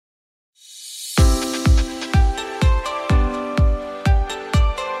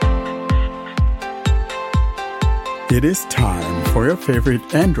It is time for your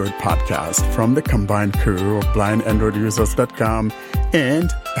favorite Android podcast from the combined crew of blindandroidusers.com and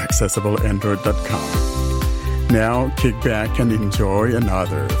accessibleandroid.com. Now, kick back and enjoy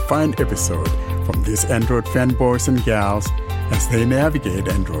another fine episode from these Android fanboys and gals as they navigate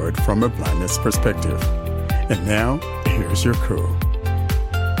Android from a blindness perspective. And now, here's your crew.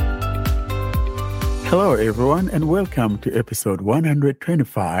 Hello, everyone, and welcome to episode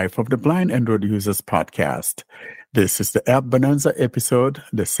 125 of the Blind Android Users Podcast. This is the App Bonanza episode,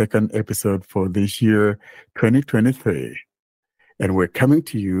 the second episode for this year, 2023. And we're coming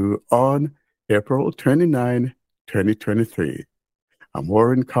to you on April 29, 2023. I'm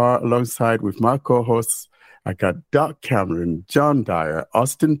Warren Carr alongside with my co-hosts. I got Doc Cameron, John Dyer,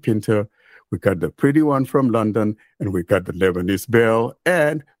 Austin Pinto. We got the pretty one from London, and we got the Lebanese Belle,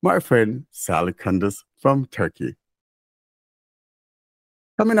 and my friend Sally Kundus from Turkey.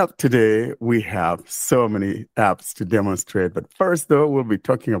 Coming up today, we have so many apps to demonstrate. But first, though, we'll be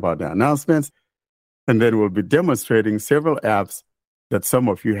talking about the announcements, and then we'll be demonstrating several apps that some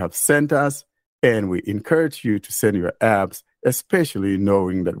of you have sent us, and we encourage you to send your apps, especially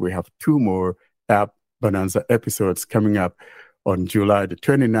knowing that we have two more App Bonanza episodes coming up on July the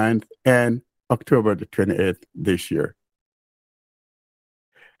 29th and October the 28th this year.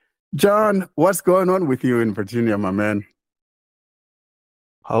 John, what's going on with you in Virginia, my man?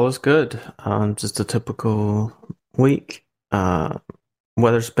 All is good. Just a typical week.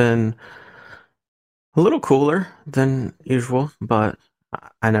 Weather's been a little cooler than usual, but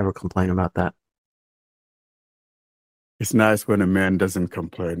I never complain about that. It's nice when a man doesn't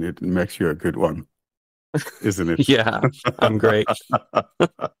complain. It makes you a good one, isn't it? Yeah, I'm great.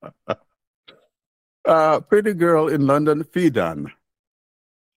 Pretty girl in London, Fidan.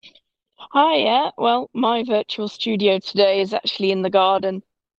 Hiya. Well, my virtual studio today is actually in the garden.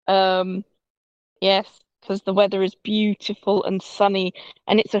 Yes, because the weather is beautiful and sunny,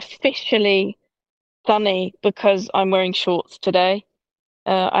 and it's officially sunny because I'm wearing shorts today.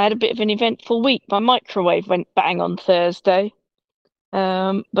 I had a bit of an eventful week. My microwave went bang on Thursday,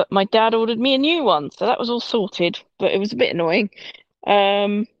 but my dad ordered me a new one, so that was all sorted, but it was a bit annoying.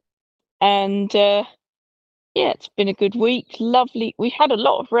 Yeah, it's been a good week. Lovely. We had a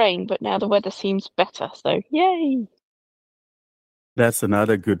lot of rain, but now the weather seems better, so yay. That's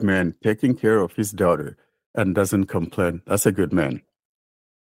another good man taking care of his daughter and doesn't complain. That's a good man.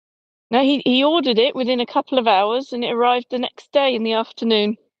 No, he ordered it within a couple of hours and it arrived the next day in the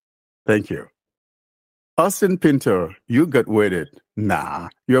afternoon. Thank you. Austin Pinto, you got waited. Nah,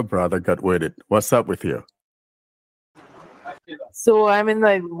 your brother got waited. What's up with you? So I'm in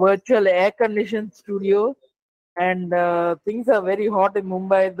my virtual air-conditioned studio, and things are very hot in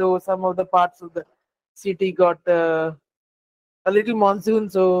Mumbai, though some of the parts of the city got a little monsoon.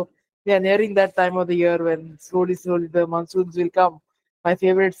 So we are nearing that time of the year when slowly the monsoons will come. My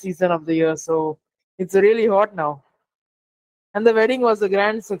favorite season of the year. So it's really hot now. And the wedding was a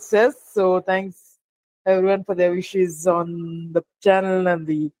grand success. So thanks everyone for their wishes on the channel and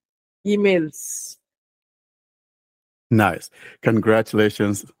the emails. Nice.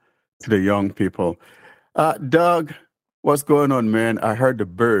 Congratulations to the young people. Doug, what's going on, man? I heard the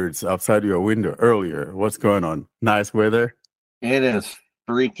birds outside your window earlier. What's going on? Nice weather? It is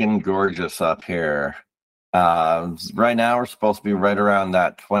freaking gorgeous up here. Right now, we're supposed to be right around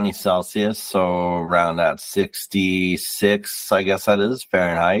that 20 Celsius, so around that 66, I guess that is,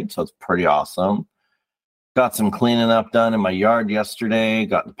 Fahrenheit, so it's pretty awesome. Got some cleaning up done in my yard yesterday.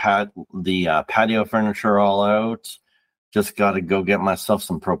 Got the patio furniture all out. Just got to go get myself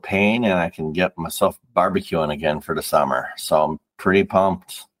some propane, and I can get myself barbecuing again for the summer. So I'm pretty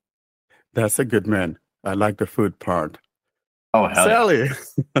pumped. That's a good man. I like the food part. Oh, hell Sally.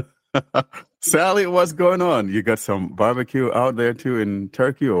 Yeah. Sally, what's going on? You got some barbecue out there too in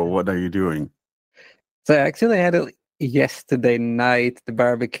Turkey, or what are you doing? So I actually had it yesterday night, the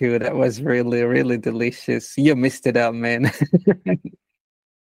barbecue. That was really, really delicious. You missed it out, man.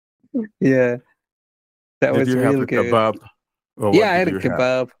 Yeah. That was really good. Kebab? Yeah, I had a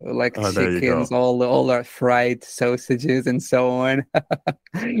kebab, like chickens, all our fried sausages and so on.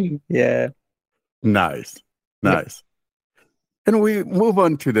 Yeah. Nice. And we move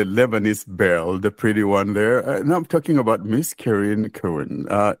on to the Lebanese Belle, the pretty one there. And I'm talking about Miss Karen Cohen.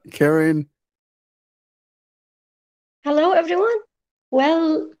 Karen. Hello, everyone.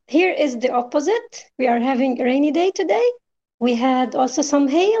 Well, here is the opposite. We are having a rainy day today. We had also some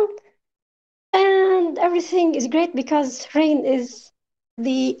hail. And everything is great because rain is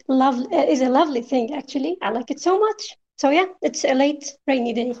a lovely thing, actually. I like it so much. So yeah, it's a late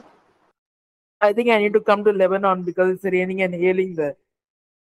rainy day. I think I need to come to Lebanon because it's raining and hailing there.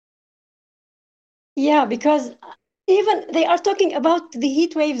 Yeah, because Even they are talking about the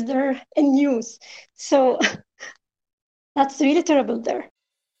heat waves there in news. So that's really terrible there.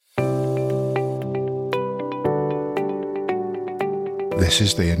 This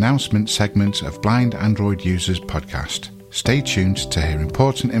is the announcement segment of Blind Android Users podcast. Stay tuned to hear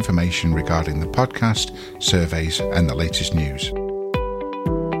important information regarding the podcast, surveys, and the latest news.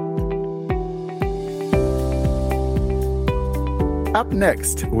 Up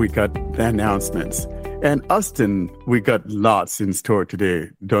next, we got the announcements. And Austin, we got lots in store today,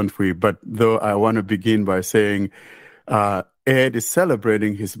 don't we? But though I want to begin by saying Ed is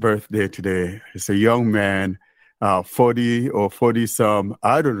celebrating his birthday today. He's a young man, 40 or 40-some,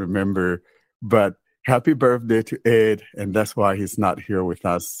 I don't remember. But happy birthday to Ed, and that's why he's not here with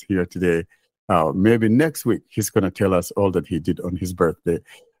us here today. Maybe next week he's going to tell us all that he did on his birthday.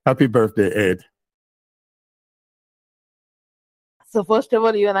 Happy birthday, Ed. So first of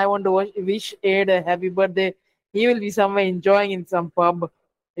all, even I want to wish Ed a happy birthday. He will be somewhere enjoying in some pub,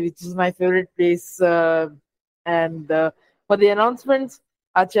 which is my favorite place. And for the announcements,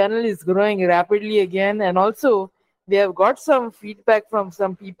 our channel is growing rapidly again. And also, we have got some feedback from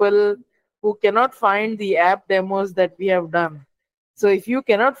some people who cannot find the app demos that we have done. So if you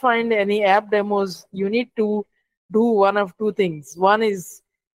cannot find any app demos, you need to do one of two things. One is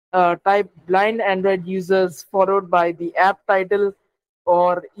type blind Android users followed by the app title,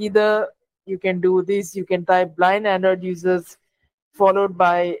 or either you can do this, you can type blind Android users followed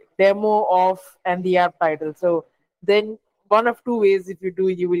by demo of and the app title. So then one of two ways, if you do,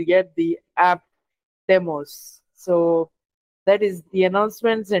 you will get the app demos. So that is the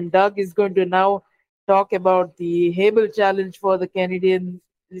announcements, and Doug is going to now talk about the Hable challenge for the Canadian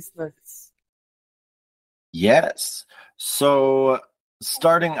listeners. Yes. So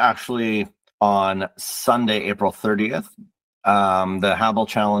starting actually on Sunday, April 30th, the Hable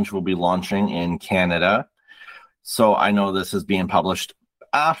challenge will be launching in Canada. So I know this is being published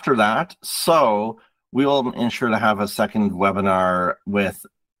after that. So we will ensure to have a second webinar with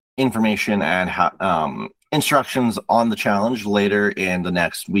information and instructions on the challenge later in the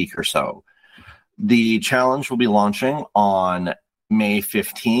next week or so. The challenge will be launching on May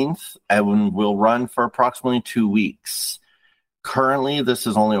 15th and will run for approximately 2 weeks. Currently, this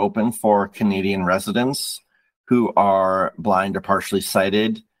is only open for Canadian residents who are blind or partially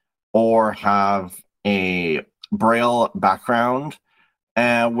sighted or have a Braille background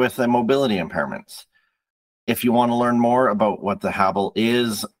with a mobility impairment. If you want to learn more about what the Hable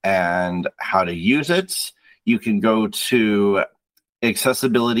is and how to use it, you can go to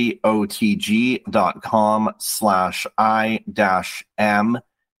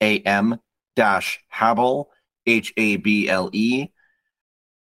accessibilityotg.com/I-M-AM-Hable, Hable,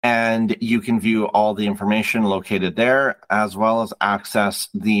 and you can view all the information located there, as well as access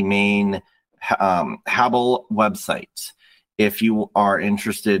the main Hable website. If you are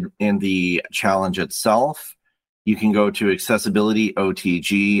interested in the challenge itself, you can go to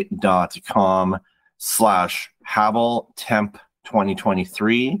accessibilityotg.com/Hable temp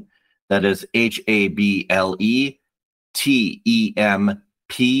 2023. That is HABLE TEMP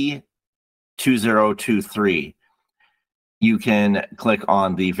 2023. You can click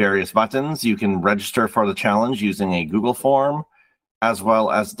on the various buttons. You can register for the challenge using a Google form, as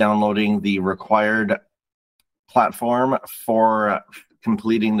well as downloading the required platform for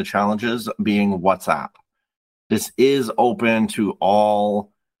completing the challenges, being WhatsApp. This is open to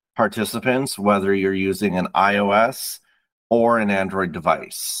all participants, whether you're using an iOS or an Android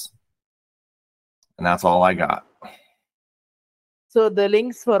device. And that's all I got. So the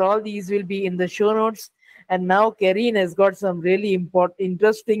links for all these will be in the show notes. And now Karine has got some really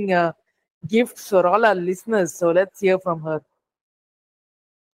interesting gifts for all our listeners. So let's hear from her.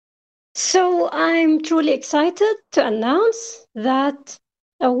 So I'm truly excited to announce that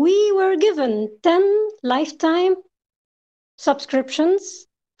we were given 10 lifetime subscriptions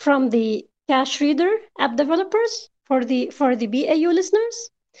from the Cash Reader app developers for the BAU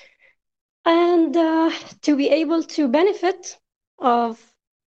listeners. And to be able to benefit of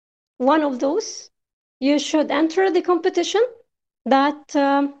one of those, you should enter the competition that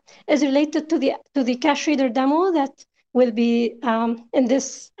is related to the Cash Reader demo that will be in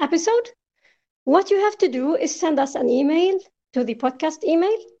this episode. What you have to do is send us an email to the podcast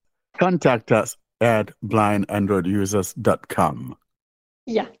email. Contact us at blindandroidusers.com.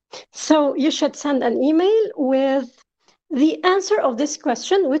 Yeah. So you should send an email with the answer of this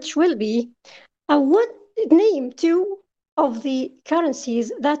question, which will be what name two of the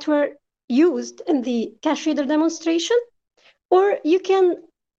currencies that were used in the Cash Reader demonstration, or you can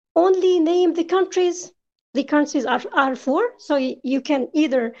only name the countries. The currencies are four, so you can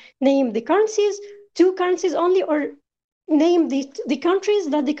either name the currencies, two currencies only, or name the countries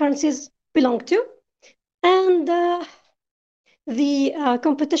that the currencies belong to. And the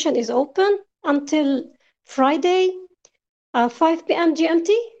competition is open until Friday, 5 p.m. GMT,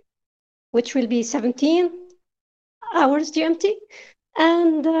 which will be 17 hours GMT.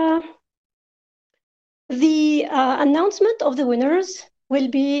 And the announcement of the winners will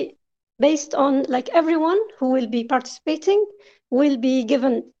be based on, like, everyone who will be participating will be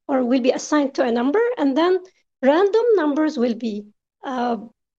given or will be assigned to a number, and then random numbers will be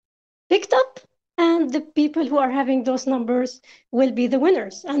picked up, and the people who are having those numbers will be the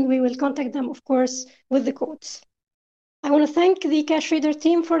winners, and we will contact them, of course, with the codes. I want to thank the cash reader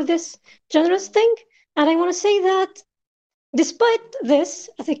team for this generous thing, and I want to say that despite this,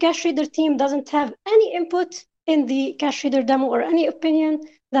 the cash reader team doesn't have any input in the cash reader demo or any opinion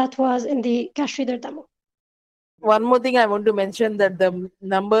that was in the cash reader demo. One more thing I want to mention, that the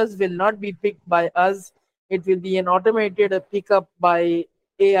numbers will not be picked by us. It will be an automated pickup by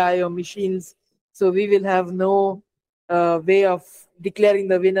AI or machines. So we will have no way of declaring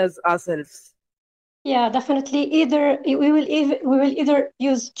the winners ourselves. Yeah, definitely. We will either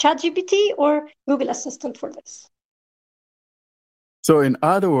use ChatGPT or Google Assistant for this. So in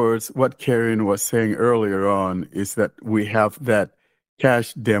other words, what Karen was saying earlier on is that we have that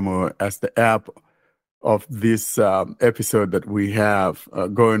cash demo as the app of this episode that we have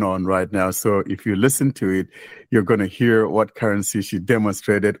going on right now. So if you listen to it, you're going to hear what currency she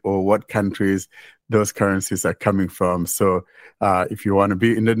demonstrated or what countries those currencies are coming from. So if you want to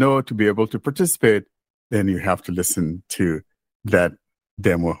be in the know to be able to participate, then you have to listen to that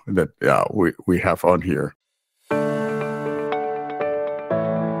demo that we have on here.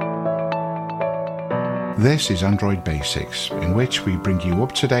 This is Android Basics, in which we bring you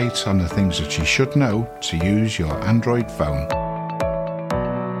up to date on the things that you should know to use your Android phone.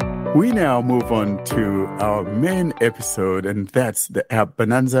 We now move on to our main episode, and that's the app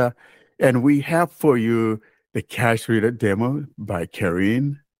Bonanza. And we have for you the cash reader demo by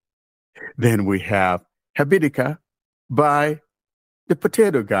Karine. Then we have Habitica by the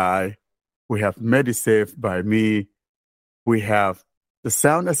Potato Guy. We have MediSafe by me. We have the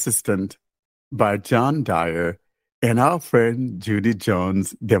Sound Assistant by John Dyer, and our friend Judy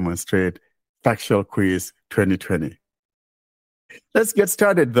Jones demonstrate Factual Quiz 2020. Let's get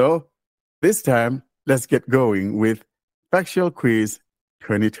started, though. This time, let's get going with Factual Quiz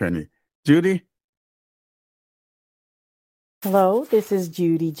 2020. Judy? Hello, this is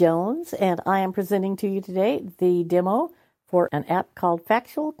Judy Jones, and I am presenting to you today the demo for an app called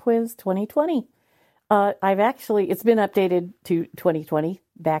Factual Quiz 2020. It's been updated to 2020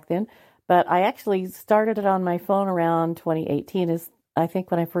 back then, but I actually started it on my phone around 2018 is, I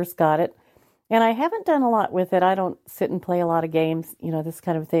think, when I first got it. And I haven't done a lot with it. I don't sit and play a lot of games, this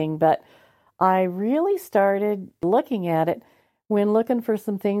kind of thing. But I really started looking at it when looking for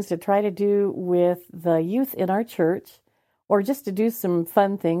some things to try to do with the youth in our church, or just to do some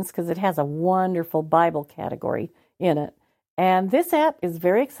fun things, because it has a wonderful Bible category in it. And this app is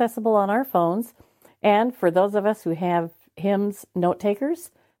very accessible on our phones. And for those of us who have hymns note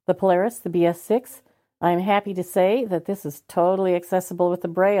takers, the Polaris, the BS6, I'm happy to say that this is totally accessible with the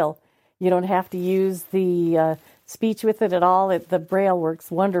Braille. You don't have to use the speech with it at all. The Braille works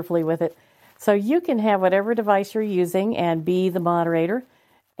wonderfully with it. So you can have whatever device you're using and be the moderator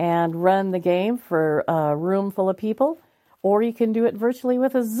and run the game for a room full of people, or you can do it virtually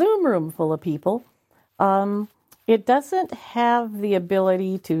with a Zoom room full of people. It doesn't have the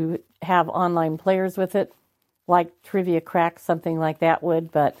ability to have online players with it, like Trivia Crack, something like that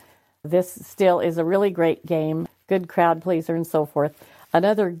would, but this still is a really great game, good crowd pleaser and so forth.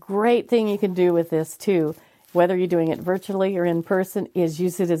 Another great thing you can do with this too, whether you're doing it virtually or in person, is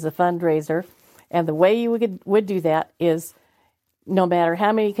use it as a fundraiser. And the way you would do that is, no matter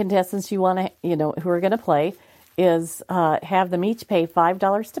how many contestants you want to, who are going to play, is have them each pay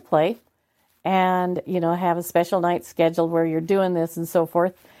 $5 to play, and have a special night scheduled where you're doing this and so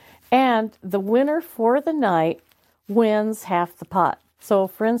forth. And the winner for the night wins half the pot. So,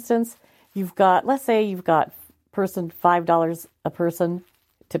 for instance, let's say you've got $5 a person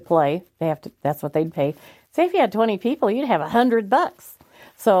to play. That's what they'd pay. Say if you had 20 people, you'd have $100.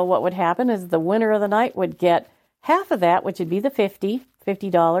 So what would happen is the winner of the night would get half of that, which would be the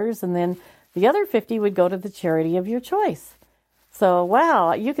 $50, and then the other 50 would go to the charity of your choice. So,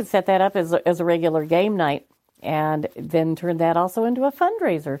 wow, you could set that up as a regular game night, and then turn that also into a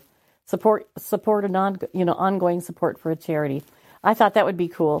fundraiser. Support an ongoing support for a charity. I thought that would be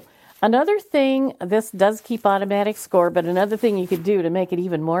cool. Another thing, this does keep automatic score, but another thing you could do to make it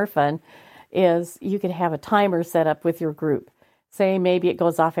even more fun is you could have a timer set up with your group. Say maybe it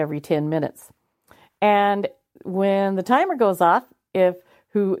goes off every 10 minutes. And when the timer goes off, if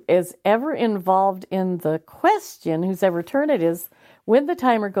who is ever involved in the question, whose ever turn it is, when the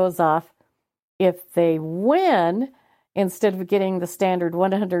timer goes off, if they win, instead of getting the standard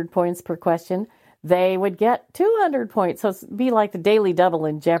 100 points per question, they would get 200 points. So it'd be like the daily double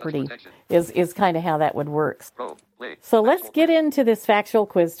in Jeopardy is kind of how that would work. So let's get into this Factual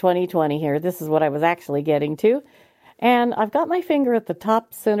Quiz 2020 here. This is what I was actually getting to. And I've got my finger at the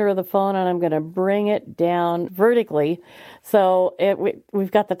top center of the phone, and I'm going to bring it down vertically. So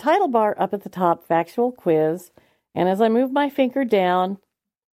we've got the title bar up at the top, Factual Quiz. And as I move my finger down,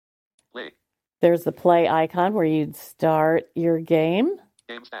 there's the play icon where you'd start your game.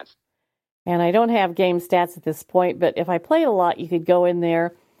 Game stats. And I don't have game stats at this point, but if I played a lot, you could go in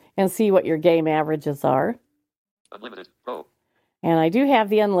there and see what your game averages are. Unlimited. Pro. And I do have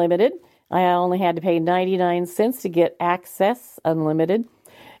the unlimited. I only had to pay 99 cents to get access unlimited.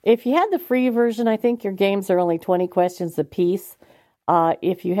 If you had the free version, I think your games are only 20 questions apiece.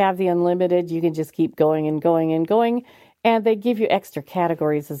 If you have the unlimited, you can just keep going and going and going. And they give you extra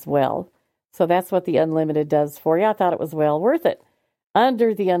categories as well. So that's what the unlimited does for you. I thought it was well worth it.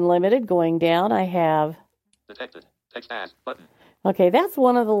 Under the unlimited, going down, I have... Detected. Text as button. Okay, that's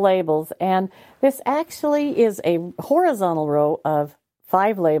one of the labels. And this actually is a horizontal row of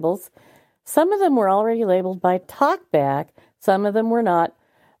 5 labels. Some of them were already labeled by TalkBack. Some of them were not.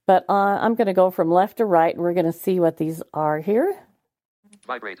 But I'm going to go from left to right, and we're going to see what these are here.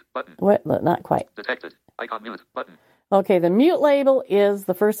 Vibrate button. What? Not quite. Detected. Icon mute button. Okay, the mute label is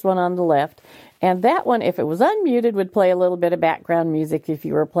the first one on the left. And that one, if it was unmuted, would play a little bit of background music if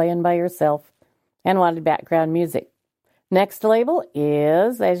you were playing by yourself and wanted background music. Next label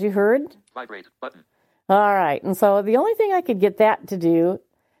is, as you heard, Vibrate button. All right, and so the only thing I could get that to do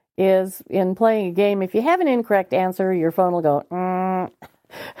is in playing a game, if you have an incorrect answer, your phone will go,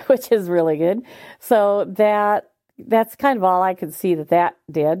 which is really good. So that's kind of all I could see that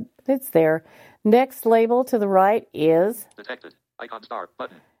did. It's there. Next label to the right is... Detected. Icon star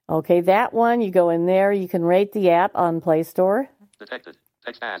button. Okay, that one, you go in there. You can rate the app on Play Store. Detected.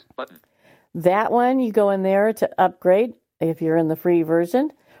 Text as button. That one, you go in there to upgrade if you're in the free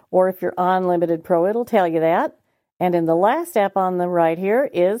version. Or if you're on Limited Pro, it'll tell you that. And in the last app on the right here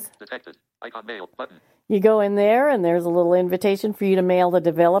is... Detected. Icon mail button. You go in there, and there's a little invitation for you to mail the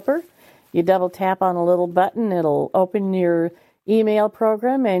developer. You double tap on a little button. It'll open your email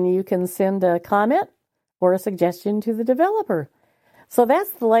program, and you can send a comment or a suggestion to the developer. So that's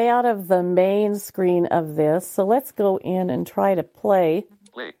the layout of the main screen of this. So let's go in and try to play.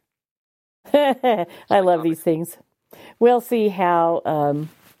 Play. I love these things. We'll see how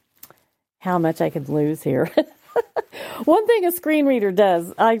much I can lose here. One thing a screen reader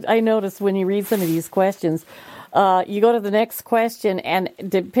does, I notice when you read some of these questions, you go to the next question, and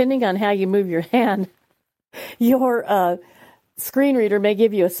depending on how you move your hand, your screen reader may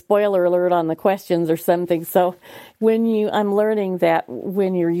give you a spoiler alert on the questions or something. So I'm learning that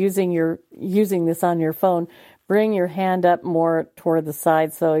when you're using this on your phone, bring your hand up more toward the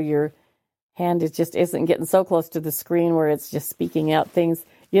side so your hand isn't getting so close to the screen where it's just speaking out things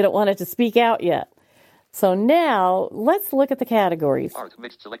you don't want it to speak out yet. So now let's look at the categories. Art,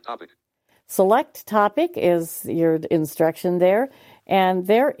 mixed, select topic. Select topic is your instruction there. And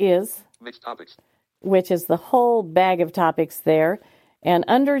there is... Mixed topics. Which is the whole bag of topics there. And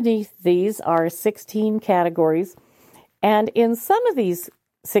underneath these are 16 categories. And in some of these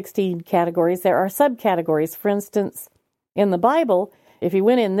 16 categories, there are subcategories. For instance, in the Bible, if you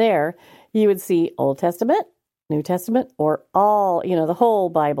went in there, you would see Old Testament, New Testament, or all, the whole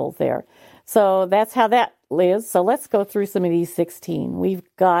Bible there. So that's how that is. So let's go through some of these 16. We've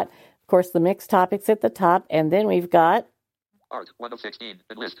got, of course, the mixed topics at the top, and then we've got... Art, 1 of 16.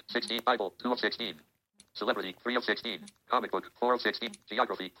 Enlist, 16. Bible, 2 of 16. Celebrity, 3 of 16. Comic book, 4 of 16.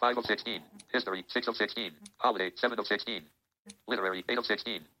 Geography, 5 of 16. History, 6 of 16. Holiday, 7 of 16. Literary, 8 of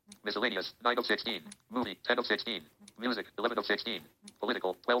 16. Miscellaneous, 9 of 16. Movie, 10 of 16. Music, 11 of 16.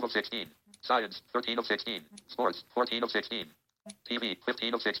 Political, 12 of 16. Science, 13 of 16. Sports, 14 of 16. TV,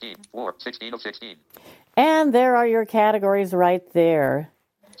 15 of 16. War, 16 of 16. And there are your categories right there.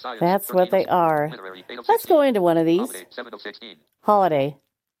 Science, that's what they are. Literary, 8 of Let's 16. go into one of these. Holiday, 7 of 16. Holiday.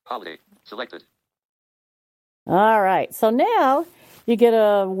 Holiday, selected. All right. So now you get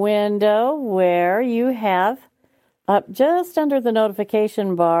a window where you have up just under the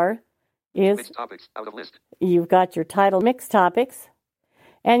notification bar is Mixed topics, out of list. You've got your title, Mixed Topics.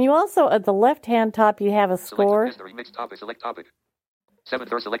 And you also, at the left-hand top, you have a score. Select history, mixed topic, select topic. 7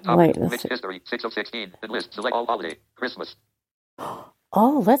 verse, select topic. Wait, mixed history, 6 of 16. Enlist, select all holiday. Christmas.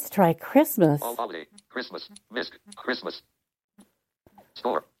 Oh, let's try Christmas. All holiday. Christmas. Misc. Christmas.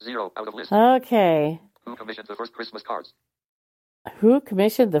 Score, 0 out of list. Okay. Who commissioned the first Christmas cards? Who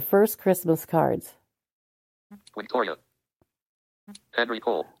commissioned the first Christmas cards? Victoria. Henry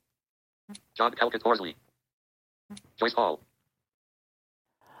Cole. John Calcutt Horsley. Joyce Hall.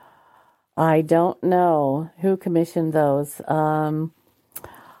 I don't know who commissioned those. I'm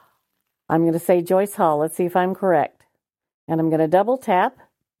going to say Joyce Hall. Let's see if I'm correct. And I'm going to double tap.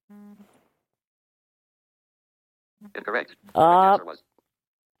 Incorrect. Answer was.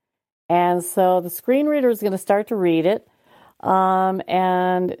 And so the screen reader is going to start to read it. So I'm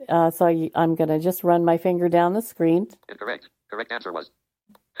going to just run my finger down the screen. Incorrect. Correct answer was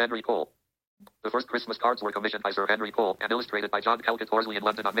Henry Cole. The first Christmas cards were commissioned by Sir Henry Cole and illustrated by John Calcutt Horsley in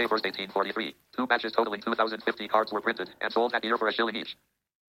London on May 1st, 1843. 2 batches totaling 2,050 cards were printed and sold that year for $1 each.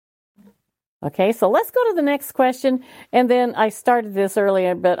 Okay, so let's go to the next question. And then I started this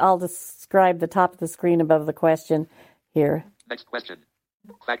earlier, but I'll describe the top of the screen above the question here. Next question.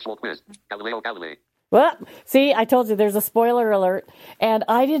 Factual quiz. Galileo Galilei. Well, see, I told you there's a spoiler alert, and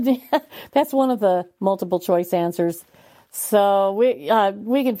I didn't. That's one of the multiple choice answers. So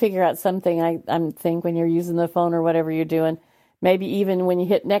we can figure out something. I think when you're using the phone or whatever you're doing, maybe even when you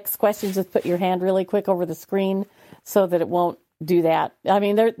hit next question, just put your hand really quick over the screen so that it won't do that. I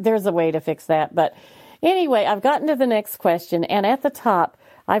mean, there's a way to fix that. But anyway, I've gotten to the next question, and at the top,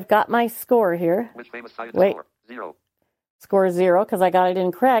 I've got my score here. Which famous scientist score? 0. Score 0 because I got it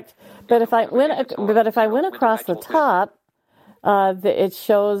incorrect. But if I went across the top, it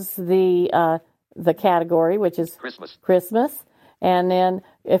shows the category, which is Christmas. And then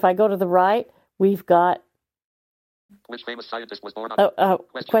if I go to the right, we've got which famous scientist was born on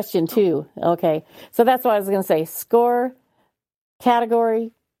question 2. Okay. So that's what I was going to say. Score, category,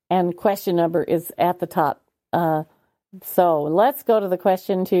 and question number is at the top. So let's go to the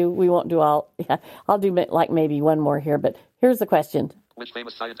question 2. We won't do all. Yeah, I'll do like maybe one more here, but here's the question. Which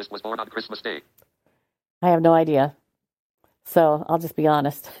famous scientist was born on Christmas Day? I have no idea. So I'll just be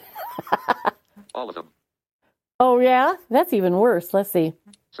honest. All of them. Oh, yeah? That's even worse. Let's see.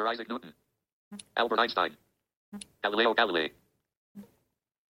 Sir Isaac Newton. Albert Einstein. Galileo Galilei.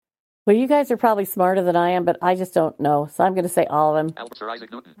 Well, you guys are probably smarter than I am, but I just don't know. So I'm going to say all of them. Sir Isaac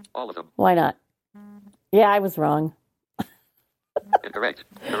Newton. All of them. Why not? Yeah, I was wrong. Incorrect.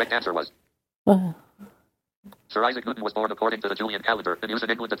 Correct answer was Sir Isaac Newton was born according to the Julian calendar in use in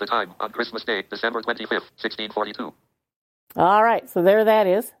England at the time on Christmas Day, December 25th, 1642. All right, so there that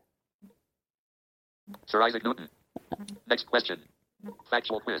is. Sir Isaac Newton. Next question.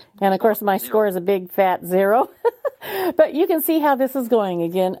 Factual quiz. And of course, my score is a big fat 0. But you can see how this is going.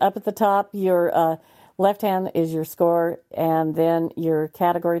 Again, up at the top, your left hand is your score, and then your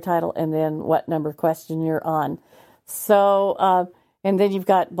category title, and then what number question you're on. So, and then you've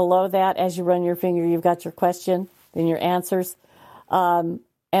got below that, as you run your finger, you've got your question, then your answers. And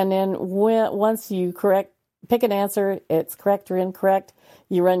then once you pick an answer, it's correct or incorrect,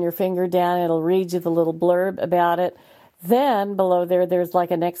 you run your finger down, it'll read you the little blurb about it. Then below there's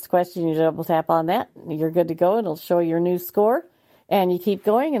like a next question, you double tap on that, you're good to go, it'll show your new score, and you keep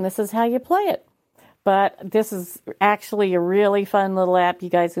going, and this is how you play it. But this is actually a really fun little app. You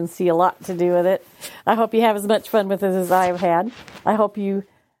guys can see a lot to do with it. I hope you have as much fun with it as I've had. I hope you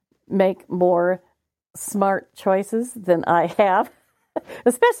make more smart choices than I have,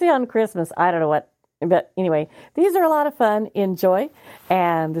 especially on Christmas. I don't know what. But anyway, these are a lot of fun. Enjoy.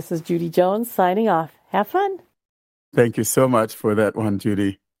 And this is Judy Jones signing off. Have fun. Thank you so much for that one,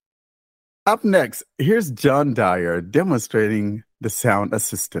 Judy. Up next, here's John Dyer demonstrating the Sound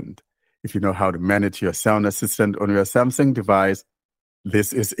Assistant. If you know how to manage your Sound Assistant on your Samsung device,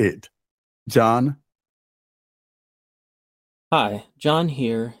 this is it. John? Hi, John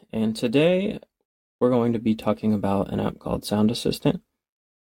here, and today we're going to be talking about an app called Sound Assistant.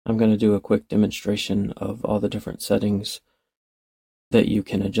 I'm going to do a quick demonstration of all the different settings that you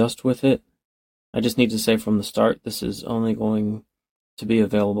can adjust with it. I just need to say from the start, this is only going to be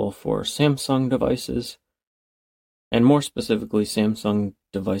available for Samsung devices, and more specifically, Samsung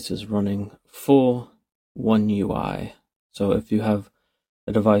devices running full One UI. So if you have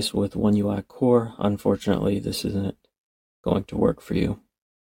a device with One UI Core, unfortunately, this isn't going to work for you.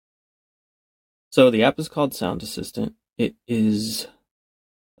 So the app is called Sound Assistant. It is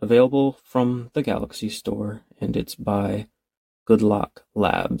available from the Galaxy Store, and it's by Good Luck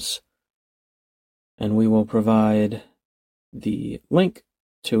Labs. And we will provide the link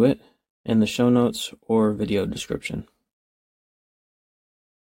to it in the show notes or video description.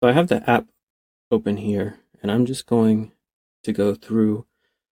 So I have the app open here, and I'm just going to go through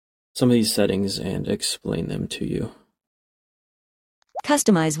some of these settings and explain them to you.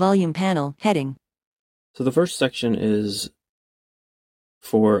 Customize volume panel heading. So the first section is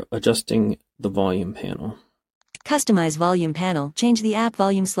for adjusting the volume panel. Customize volume panel, change the app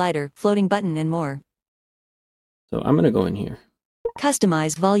volume slider, floating button, and more. So I'm going to go in here.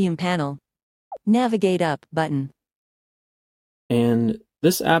 Customize volume panel. Navigate up button. And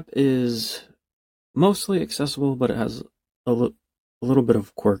this app is mostly accessible, but it has a little bit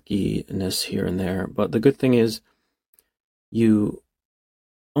of quirkiness here and there. But the good thing is you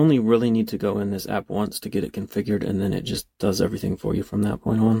only really need to go in this app once to get it configured, and then it just does everything for you from that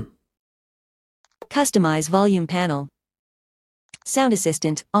point on. Customize volume panel. Sound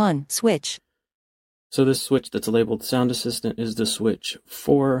Assistant on switch. So this switch that's labeled Sound Assistant is the switch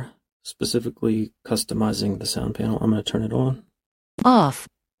for specifically customizing the sound panel. I'm going to turn it on. Off.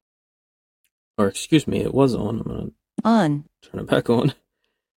 Or excuse me, it was on. I'm going to on. Turn it back on.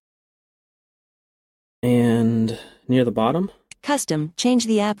 And near the bottom, custom, change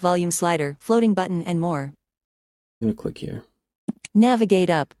the app volume slider, floating button, and more. I'm going to click here. Navigate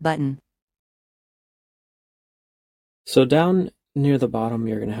up button. So down near the bottom,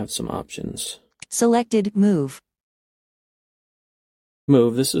 you're going to have some options. Selected move.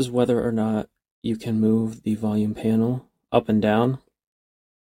 Move, this is whether or not you can move the volume panel up and down.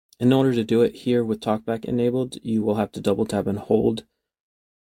 In order to do it here with TalkBack enabled, you will have to double tap and hold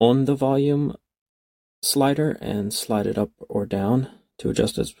on the volume slider and slide it up or down to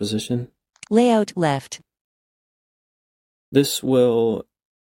adjust its position. Layout left. This will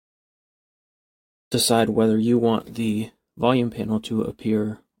decide whether you want the volume panel to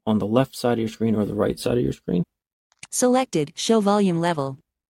appear on the left side of your screen or the right side of your screen. Selected, show volume level.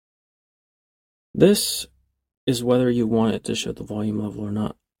 This is whether you want it to show the volume level or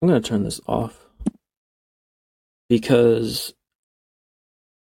not. I'm going to turn this off because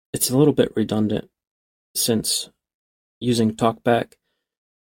it's a little bit redundant, since using TalkBack,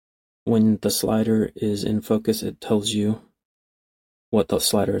 when the slider is in focus, it tells you what the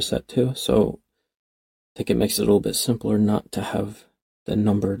slider is set to. So I think it makes it a little bit simpler not to have the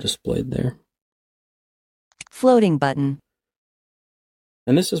number displayed there. Floating button.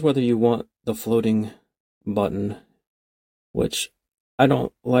 And this is whether you want the floating button, which I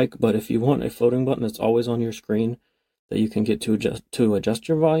don't like, but if you want a floating button that's always on your screen that you can get to adjust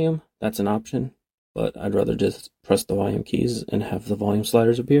your volume, that's an option. But I'd rather just press the volume keys and have the volume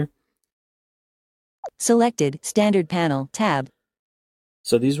sliders appear. Selected, standard panel, tab.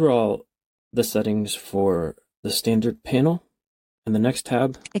 So these were all the settings for the standard panel. And the next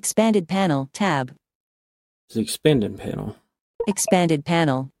tab, expanded panel, tab, is the expanded panel. Expanded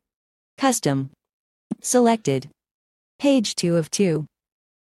panel. Custom. Selected. Page 2 of 2.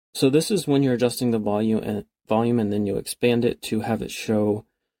 So this is when you're adjusting the volume and then you expand it to have it show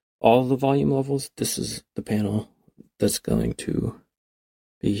all the volume levels. This is the panel that's going to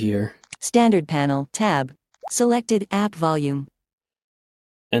be here. Standard panel, tab. Selected app volume.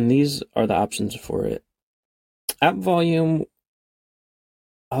 And these are the options for it. App volume,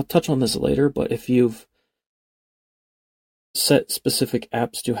 I'll touch on this later, but if you've set specific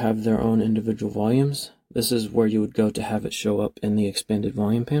apps to have their own individual volumes, this is where you would go to have it show up in the expanded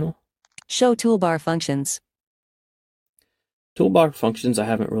volume panel. Show toolbar functions. Toolbar functions I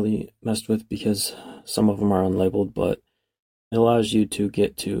haven't really messed with because some of them are unlabeled, but it allows you to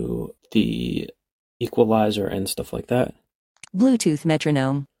get to the equalizer and stuff like that. Bluetooth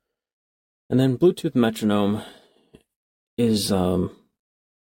metronome. And then Bluetooth metronome is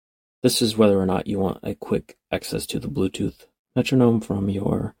this is whether or not you want a quick access to the Bluetooth metronome from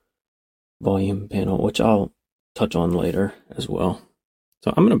your volume panel, which I'll touch on later as well.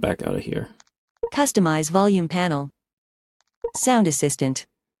 So I'm going to back out of here. Customize volume panel. Sound Assistant.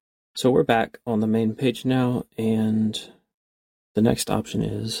 So we're back on the main page now, and the next option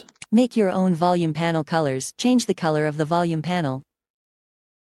is make your own volume panel colors. Change the color of the volume panel.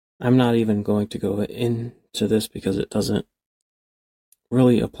 I'm not even going to go into this because it doesn't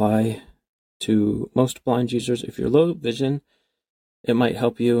really apply to most blind users. If you're low vision, it might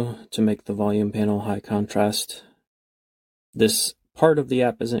help you to make the volume panel high contrast. This part of the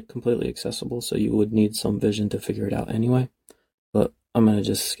app isn't completely accessible, so you would need some vision to figure it out anyway. But I'm going to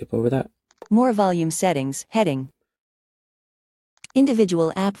just skip over that. More volume settings, heading.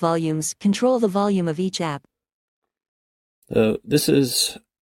 Individual app volumes, control the volume of each app. This is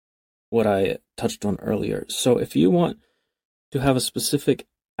what I touched on earlier. So if you want to have a specific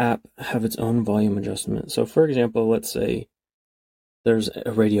app have its own volume adjustment. So for example, let's say there's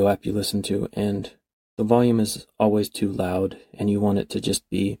a radio app you listen to and the volume is always too loud and you want it to just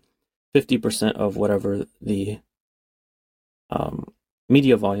be 50% of whatever the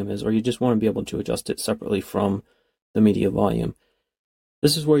media volume is, or you just want to be able to adjust it separately from the media volume.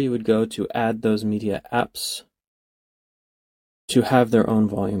 This is where you would go to add those media apps to have their own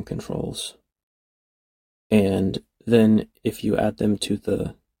volume controls. And then if you add them to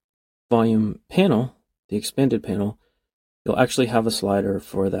the volume panel, the expanded panel, you'll actually have a slider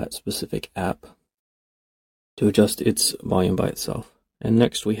for that specific app to adjust its volume by itself. And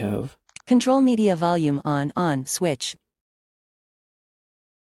next we have Control media volume on switch.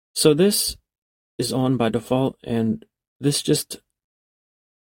 So this is on by default, and this just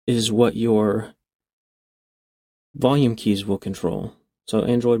is what your volume keys will control. So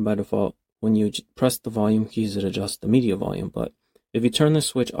Android by default, when you press the volume keys, it adjusts the media volume. But if you turn the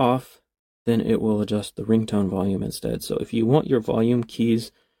switch off, then it will adjust the ringtone volume instead. So if you want your volume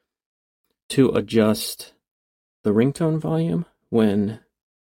keys to adjust the ringtone volume when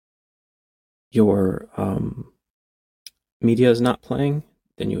your media is not playing,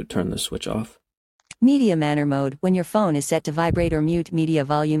 then you would turn the switch off. Media manner mode, when your phone is set to vibrate or mute, media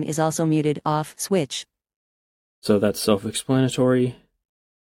volume is also muted, off switch. So that's self-explanatory.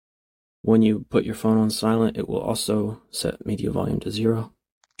 When you put your phone on silent, it will also set media volume to 0.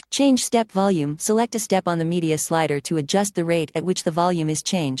 Change step volume, select a step on the media slider to adjust the rate at which the volume is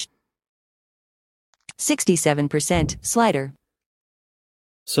changed. 67% slider.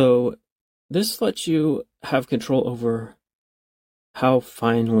 So this lets you have control over how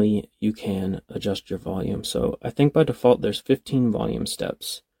finely you can adjust your volume. So I think by default there's 15 volume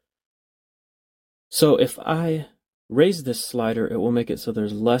steps. So if I raise this slider, it will make it so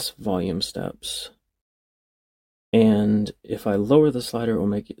there's less volume steps. And if I lower the slider, it will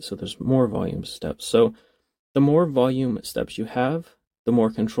make it so there's more volume steps. So the more volume steps you have, the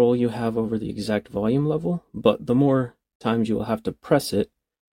more control you have over the exact volume level, but the more times you will have to press it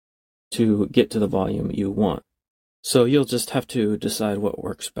to get to the volume you want. So you'll just have to decide what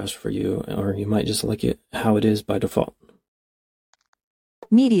works best for you, or you might just like it how it is by default.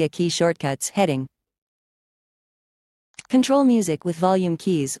 Media key shortcuts heading. Control music with volume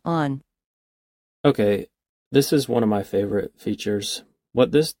keys on. Okay, this is one of my favorite features.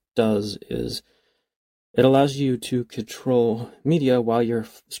 What this does is it allows you to control media while your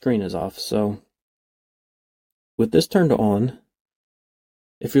screen is off. So with this turned on,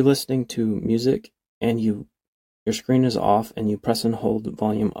 if you're listening to music and your screen is off and you press and hold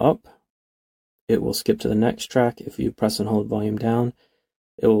volume up, it will skip to the next track. If you press and hold volume down,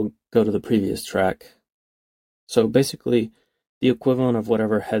 it will go to the previous track. So basically, the equivalent of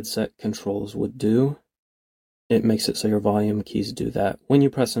whatever headset controls would do, it makes it so your volume keys do that when you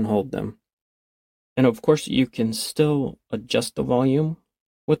press and hold them. And of course, you can still adjust the volume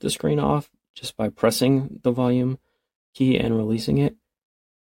with the screen off just by pressing the volume key and releasing it.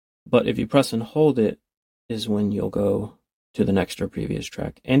 But if you press and hold it, is when you'll go to the next or previous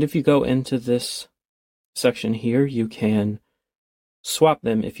track. And if you go into this section here, you can swap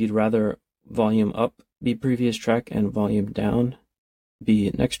them. If you'd rather volume up be previous track and volume down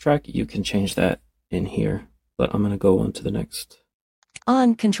be next track, you can change that in here. But I'm going to go on to the next.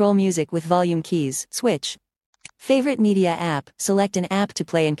 On control music with volume keys, switch. Favorite media app, select an app to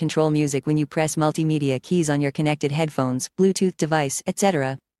play and control music when you press multimedia keys on your connected headphones, Bluetooth device,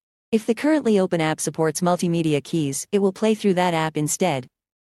 etc. If the currently open app supports multimedia keys, it will play through that app instead.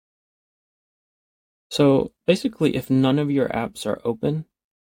 So basically, if none of your apps are open,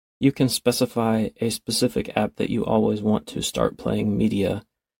 you can specify a specific app that you always want to start playing media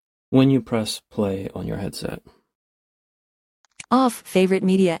when you press play on your headset. Off favorite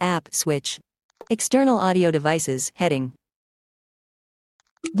media app switch. External audio devices heading.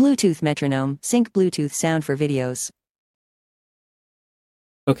 Bluetooth metronome, sync Bluetooth sound for videos.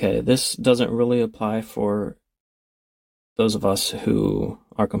 Okay, this doesn't really apply for those of us who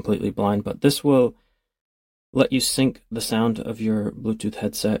are completely blind, but this will let you sync the sound of your Bluetooth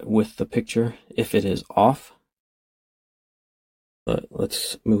headset with the picture if it is off. But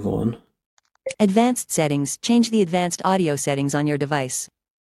let's move on. Advanced settings, change the advanced audio settings on your device.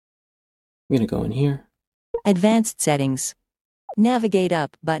 I'm going to go in here. Advanced settings. Navigate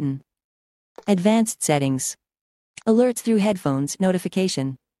up button. Advanced settings. Alerts through headphones,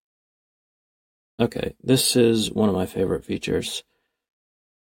 notification. Okay, this is one of my favorite features.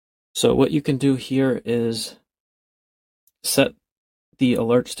 So what you can do here is set the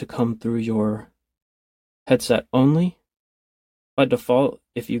alerts to come through your headset only. By default,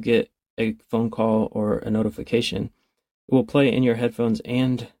 if you get a phone call or a notification, it will play in your headphones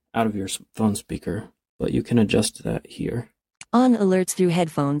and out of your phone speaker, but you can adjust that here. On alerts through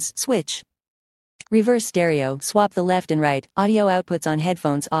headphones, switch. Reverse stereo, swap the left and right, audio outputs on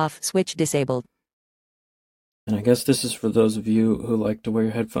headphones off, switch disabled. And I guess this is for those of you who like to wear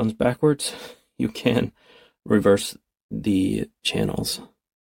your headphones backwards. You can reverse the channels.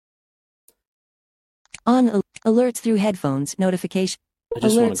 On alerts through headphones, notification. I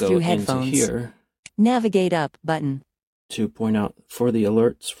just want Alerts to go through into headphones. here Navigate up button. to point out for the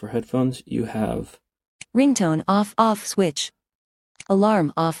alerts for headphones, you have Ringtone off switch.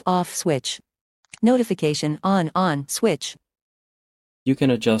 Alarm off switch. Notification on switch. you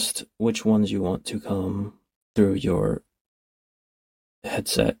can adjust which ones you want to come through your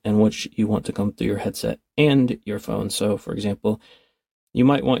headset and which you want to come through your headset and your phone. So, for example, you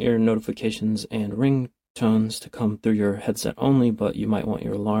might want your notifications and ringtones to come through your headset only, but you might want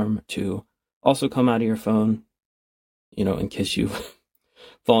your alarm to also come out of your phone, in case you've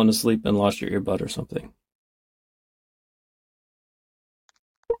fallen asleep and lost your earbud or something.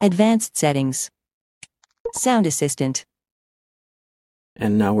 Advanced settings. Sound assistant.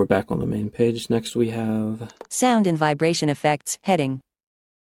 And now we're back on the main page. Next we have Sound and vibration effects heading.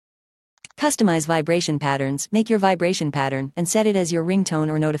 Customize vibration patterns. Make your vibration pattern and set it as your ringtone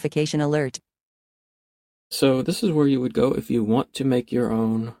or notification alert. So this is where you would go if you want to make your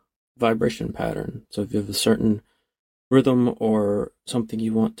own vibration pattern. So if you have a certain rhythm or something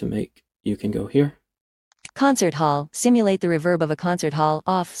you want to make, you can go here. Concert hall. Simulate the reverb of a concert hall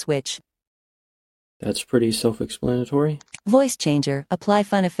off switch. That's pretty self-explanatory. Voice changer. Apply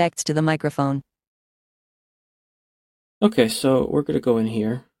fun effects to the microphone. Okay, so we're going to go in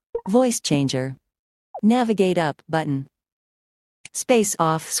here. Voice changer. Navigate up button. Space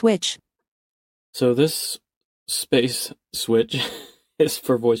off switch. So this space switch is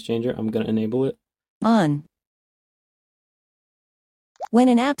for voice changer. I'm going to enable it. On. When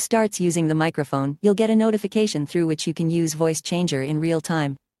an app starts using the microphone, you'll get a notification through which you can use voice changer in real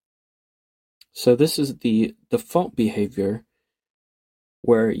time. So this is the default behavior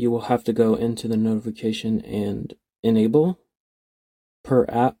where you will have to go into the notification and enable per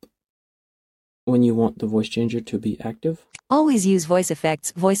app when you want the voice changer to be active. Always use voice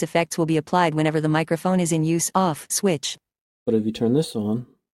effects. Voice effects will be applied whenever the microphone is in use off switch. But if you turn this on,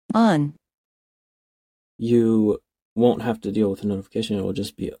 you won't have to deal with the notification. It will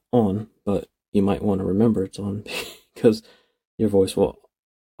just be on, but you might want to remember it's on because your voice will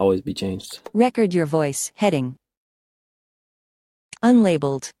always be changed. Record your voice heading.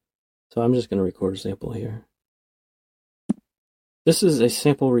 Unlabeled. So I'm just going to record a sample here. This is a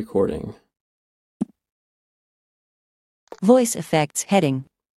sample recording. Voice effects heading.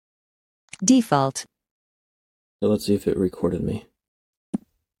 Default. So let's see if it recorded me.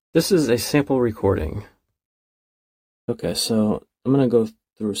 This is a sample recording. Okay, so I'm going to go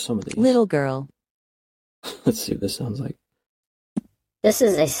through some of these. Little girl. Let's see what this sounds like. This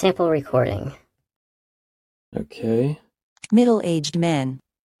is a sample recording. Okay. Middle-aged man.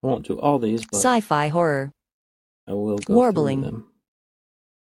 I won't do all these, but Sci-fi horror. I will go Warbling. through them.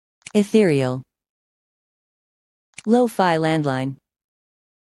 Ethereal. Lo-fi landline.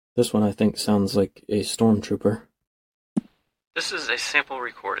 This one I think sounds like a stormtrooper. This is a sample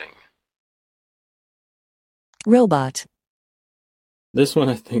recording. Robot. This one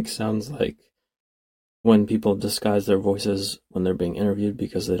I think sounds like when people disguise their voices when they're being interviewed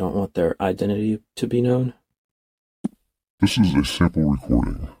because they don't want their identity to be known. This is a sample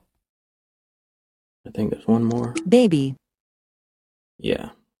recording. I think there's one more. Baby. Yeah.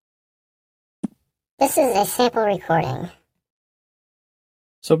 This is a sample recording.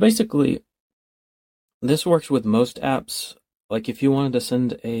 So basically, this works with most apps. Like if you wanted to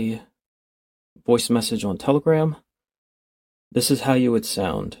send a voice message on Telegram, this is how you would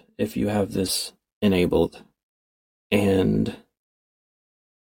sound if you have this enabled. And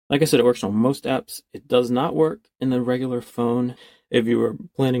like I said, it works on most apps. It does not work in the regular phone. If you were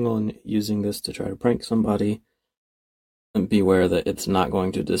planning on using this to try to prank somebody, beware that it's not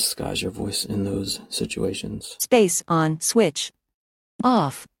going to disguise your voice in those situations. Space on switch.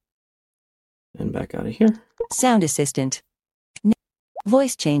 Off. And back out of here. Sound assistant.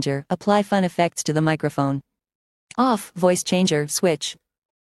 Voice changer. Apply fun effects to the microphone. Off. Voice changer switch.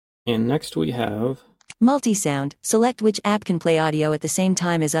 And next we have Multi-sound. Select which app can play audio at the same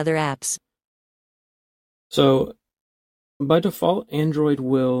time as other apps. So by default, Android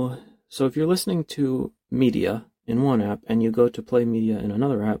will. So if you're listening to media in one app and you go to play media in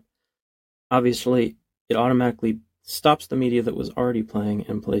another app, obviously it automatically stops the media that was already playing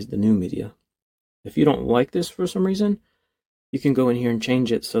and plays the new media. If you don't like this for some reason, you can go in here and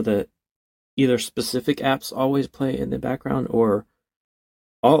change it so that either specific apps always play in the background or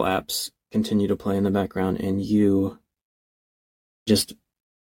all apps continue to play in the background and you just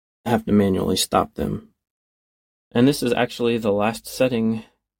have to manually stop them. And this is actually the last setting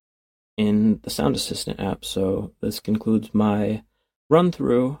in the Sound Assistant app. So this concludes my run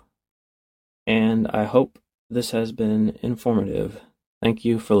through, and I hope this has been informative. Thank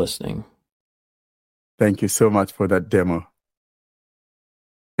you for listening. Thank you so much for that demo.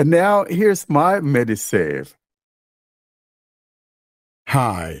 And now here's my MediSave.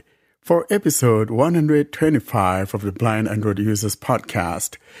 Hi. For episode 125 of the Blind Android Users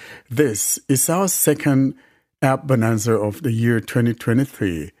Podcast, this is our second App Bonanza of the year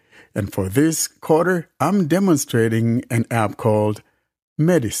 2023. And for this quarter, I'm demonstrating an app called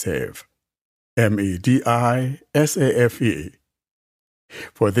MediSave. MEDISAFE.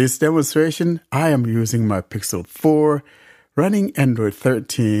 For this demonstration, I am using my Pixel 4, running Android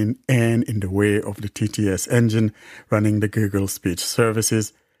 13, and in the way of the TTS engine, running the Google Speech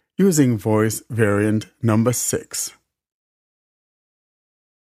Services, using voice variant number 6.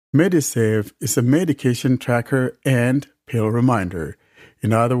 MediSave is a medication tracker and pill reminder.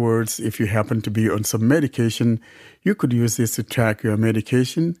 In other words, if you happen to be on some medication, you could use this to track your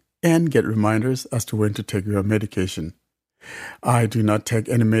medication and get reminders as to when to take your medication. I do not take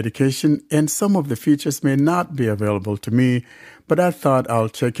any medication, and some of the features may not be available to me, but I thought I'll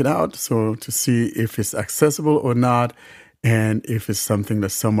check it out to see if it's accessible or not, and if it's something that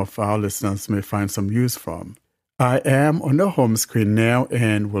some of our listeners may find some use from. I am on the home screen now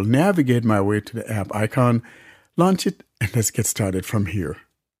and will navigate my way to the app icon, launch it, and let's get started from here.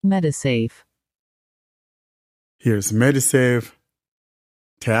 MediSave. Here's MediSave.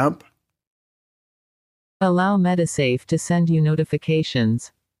 Tab. Allow MediSave to send you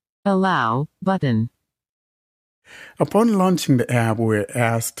notifications. Allow button. Upon launching the app, we're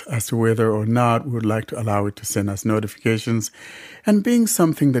asked as to whether or not we would like to allow it to send us notifications. And being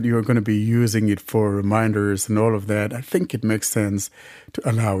something that you're going to be using it for reminders and all of that, I think it makes sense to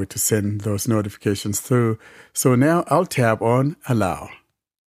allow it to send those notifications through. So now I'll tap on Allow.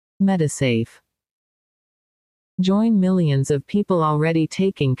 MediSave. Join millions of people already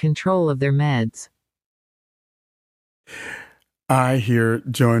taking control of their meds. I hear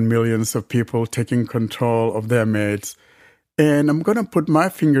join millions of people taking control of their meds. And I'm going to put my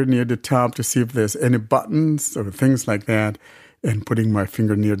finger near the top to see if there's any buttons or things like that. And putting my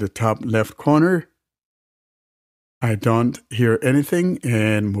finger near the top left corner. I don't hear anything.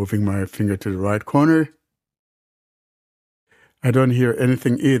 And moving my finger to the right corner. I don't hear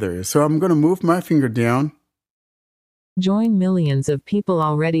anything either. So I'm going to move my finger down. Join millions of people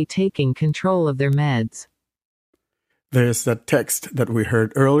already taking control of their meds. There's that text that we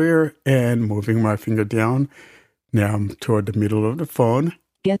heard earlier, and moving my finger down. Now I'm toward the middle of the phone.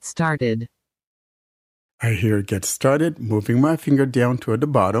 Get started. I hear get started, moving my finger down toward the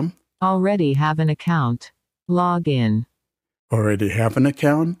bottom. Already have an account. Log in. Already have an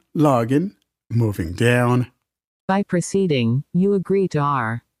account. Log in. Moving down. By proceeding, you agree to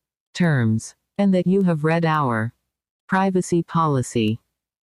our terms, and that you have read our privacy policy.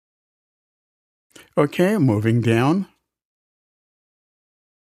 Okay, moving down.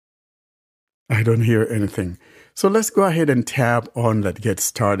 I don't hear anything. So let's go ahead and tap on that Get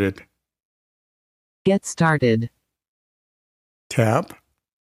Started. Get started. Tap.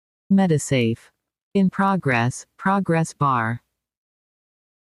 MediSave. In progress, progress bar.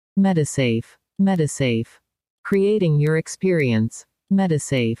 MediSave. MediSave. Creating your experience.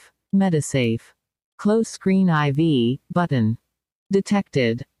 MediSave. MediSave. Close screen IV, button.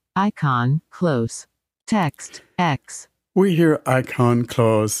 Detected. Icon, close. Text, X. We hear icon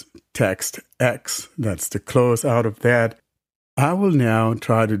close, text X. That's the close out of that. I will now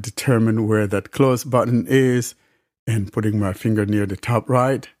try to determine where that close button is and putting my finger near the top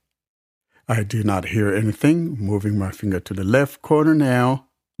right. I do not hear anything. Moving my finger to the left corner now.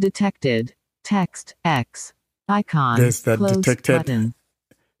 Detected. Text X. Icon. There's that close detected button.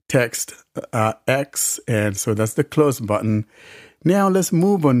 Text X, and so that's the close button. Now let's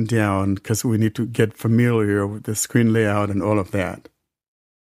move on down because we need to get familiar with the screen layout and all of that.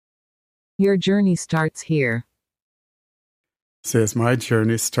 Your journey starts here. Says my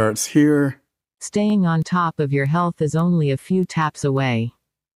journey starts here. Staying on top of your health is only a few taps away.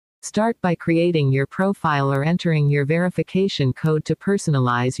 Start by creating your profile or entering your verification code to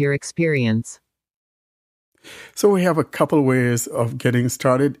personalize your experience. So we have a couple ways of getting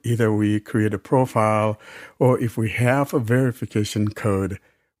started. Either we create a profile, or if we have a verification code,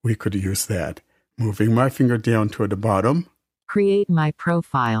 we could use that. Moving my finger down toward the bottom. Create my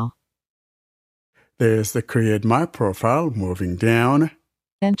profile. There's the Create My Profile. Moving down.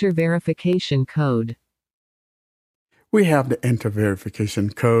 Enter verification code. We have the Enter Verification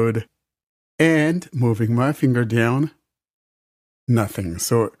Code. And moving my finger down, nothing.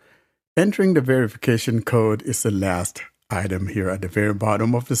 So entering the verification code is the last item here at the very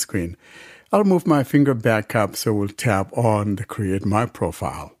bottom of the screen. I'll move my finger back up so we'll tap on the Create My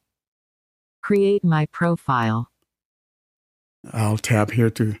Profile. Create my profile. I'll tap here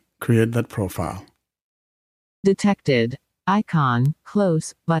to create that profile. Detected. Icon,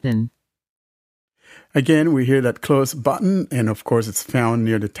 close, button. Again, we hear that close button, and of course it's found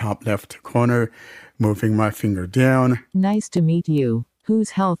near the top left corner. Moving my finger down. Nice to meet you.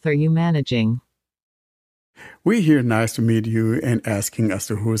 Whose health are you managing? We hear nice to meet you and asking as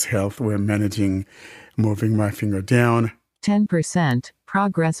to whose health we're managing. Moving my finger down. 10%,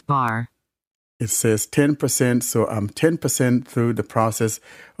 progress bar. It says 10%, so I'm 10% through the process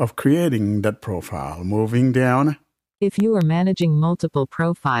of creating that profile. Moving down. If you are managing multiple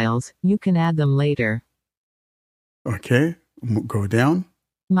profiles, you can add them later. Okay, go down.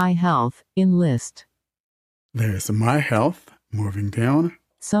 My health, in list. There's my health. Moving down.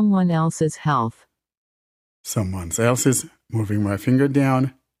 Someone else's health. Someone else's. Moving my finger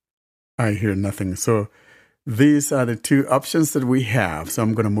down. I hear nothing. So these are the two options that we have. So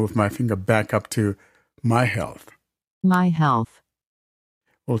I'm going to move my finger back up to my health. My health.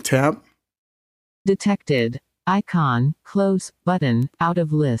 We'll tap. Detected. Icon, close, button, out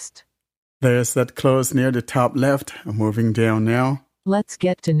of list. There's that close near the top left. I'm moving down now. Let's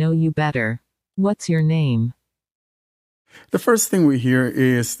get to know you better. What's your name? The first thing we hear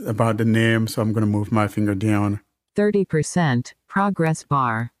is about the name, so I'm going to move my finger down. 30%, progress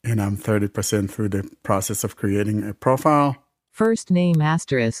bar. And I'm 30% through the process of creating a profile. First name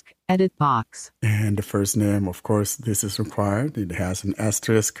asterisk, edit box. And the first name, of course, this is required. It has an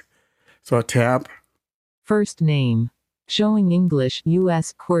asterisk. So I tap. First name. Showing English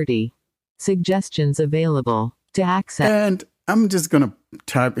US QWERTY. Suggestions available. To access. And I'm just going to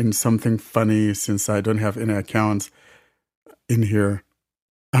type in something funny since I don't have any accounts in here.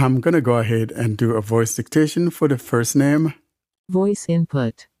 I'm going to go ahead and do a voice dictation for the first name. Voice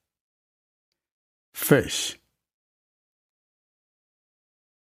input. Fish.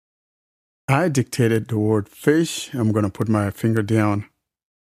 I dictated the word fish. I'm going to put my finger down.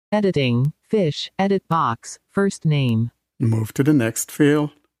 Editing, fish, edit box, first name. Move to the next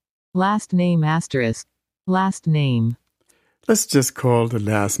field. Last name asterisk, last name. Let's just call the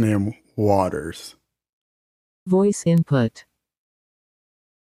last name Waters. Voice input.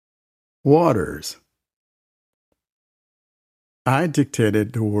 Waters. I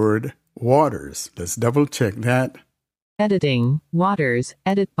dictated the word Waters. Let's double check that. Editing, Waters,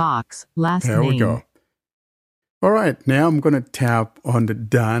 edit box, last name. There we go. All right, now I'm going to tap on the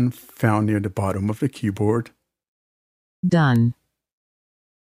done found near the bottom of the keyboard. Done.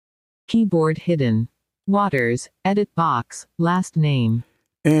 Keyboard hidden. Waters, edit box, last name.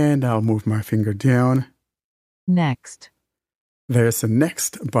 And I'll move my finger down. Next. There's a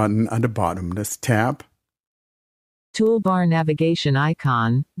next button at the bottom. Let's tap. Toolbar navigation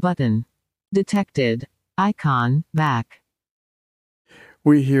icon, button. Detected. Icon, back.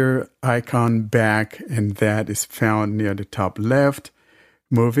 We hear icon back, and that is found near the top left.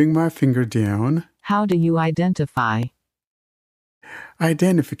 Moving my finger down. How do you identify?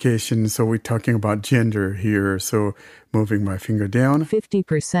 Identification, so we're talking about gender here. So moving my finger down.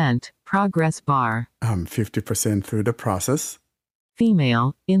 50%, progress bar. I'm 50% through the process.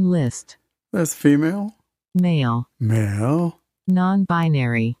 Female, in list. That's female. Male. Male.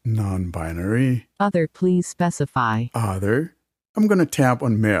 Non-binary. Non-binary. Other, please specify. Other. I'm going to tap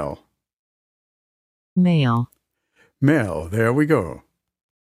on male. Male. Male, there we go.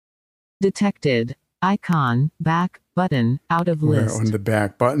 Detected. Icon, back, button, out of list. We're on the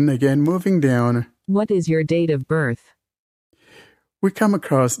back button again, moving down. What is your date of birth? We come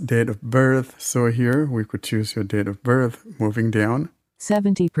across date of birth, so here we could choose your date of birth, moving down.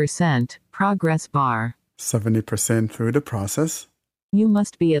 70%, progress bar. 70% through the process. You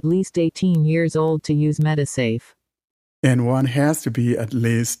must be at least 18 years old to use MediSafe. And one has to be at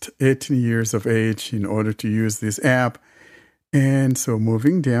least 18 years of age in order to use this app. And so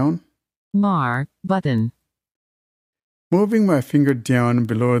moving down. Mar, button. Moving my finger down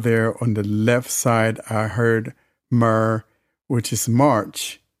below there on the left side, I heard Mar, which is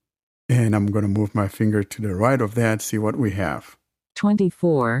March. And I'm going to move my finger to the right of that, see what we have.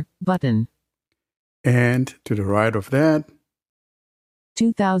 24, button. And to the right of that.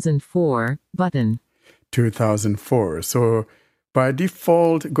 2004, button. 2004. So by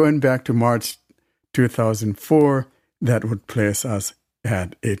default, going back to March 2004, that would place us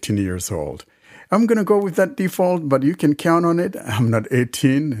at 18 years old. I'm going to go with that default, but you can count on it. I'm not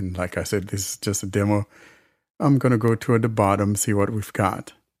 18, and like I said, this is just a demo. I'm going to go toward the bottom, see what we've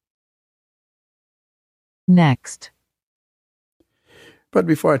got. Next. But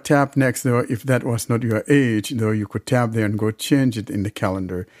before I tap next, though, if that was not your age, though, you could tap there and go change it in the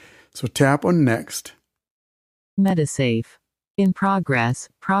calendar. So tap on next. MediSafe. In progress,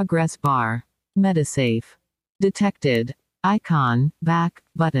 progress bar. MediSafe. Detected. Icon, back,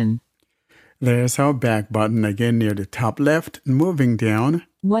 button. There's our back button again near the top left. Moving down.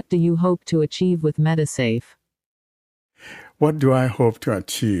 What do you hope to achieve with MetaSafe? What do I hope to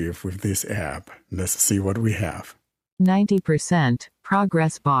achieve with this app? Let's see what we have. 90%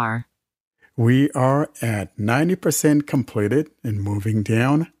 progress bar. We are at 90% completed and moving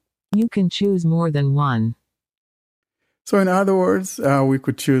down. You can choose more than one. So in other words, we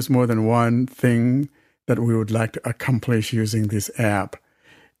could choose more than one thing that we would like to accomplish using this app.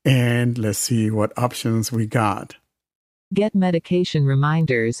 And let's see what options we got. Get medication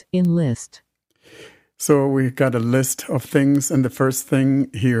reminders in list. So we got a list of things, and the first thing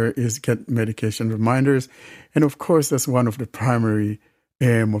here is get medication reminders. And of course, that's one of the primary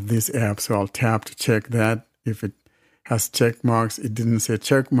aim of this app. So I'll tap to check that. If it has check marks, it didn't say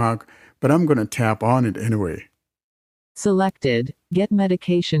check mark, but I'm going to tap on it anyway. Selected, get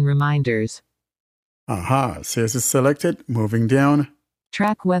medication reminders. Aha, says it's selected. Moving down.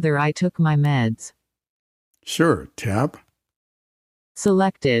 Track whether I took my meds. Sure, tap.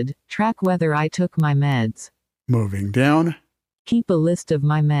 Selected, track whether I took my meds. Moving down. Keep a list of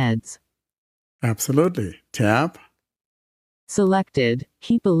my meds. Absolutely, tap. Selected,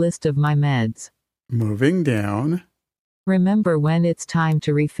 keep a list of my meds. Moving down. Remember when it's time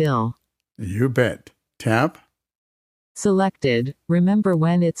to refill. You bet, tap. Selected, remember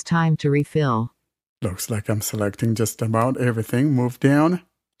when it's time to refill. Looks like I'm selecting just about everything. Move down.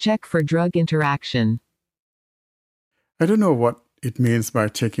 Check for drug interaction. I don't know what it means by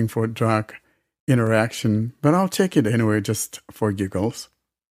checking for drug interaction, but I'll check it anyway just for giggles.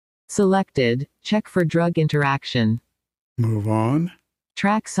 Selected, check for drug interaction. Move on.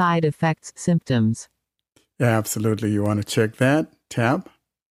 Track side effects symptoms. Absolutely, you want to check that. Tap.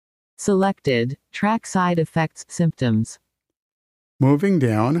 Selected, track side effects symptoms. Moving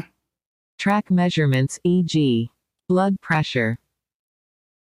down. Track measurements e.g. blood pressure.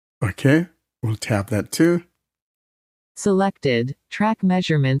 Okay, we'll tap that too. Selected, track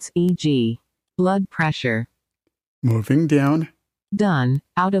measurements e.g. blood pressure. Moving down. Done,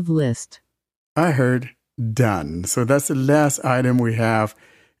 out of list. I heard done. So that's the last item we have,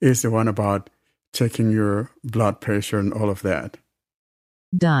 is the one about checking your blood pressure and all of that.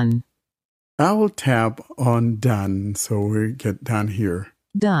 Done. I will tap on done, so we get done here.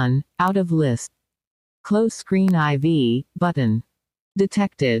 Done, out of list. Close screen IV, button.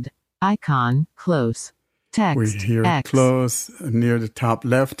 Detected. Icon, close. Text, we hear X. Close near the top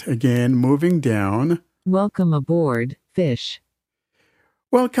left again, moving down. Welcome aboard, fish.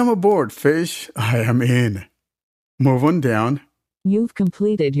 Welcome aboard, fish. I am in. Move on down. You've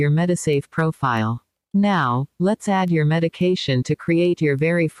completed your MetaSafe profile. Now, let's add your medication to create your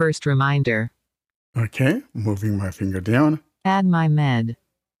very first reminder. Okay, moving my finger down. Add my med.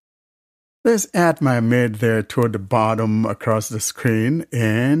 Let's add my med there toward the bottom across the screen,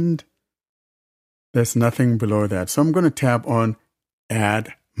 and there's nothing below that. So I'm going to tap on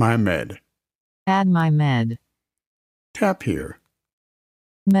Add My Med. Add my med. Tap here.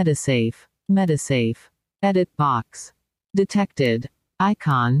 MetaSafe. MetaSafe. Edit box. Detected.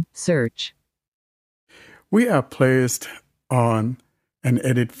 Icon. Search. We are placed on an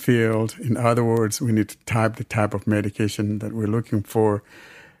edit field. In other words, we need to type the type of medication that we're looking for.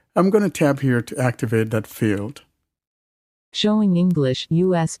 I'm going to tap here to activate that field. Showing English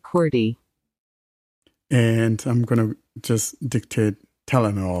US QWERTY. And I'm going to just dictate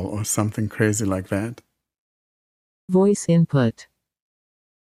Tylenol or something crazy like that. Voice input.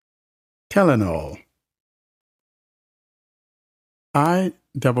 Tylenol. I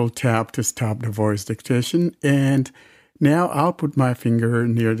double tap to stop the voice dictation, and now I'll put my finger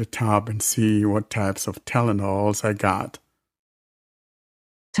near the top and see what types of Tylenols I got.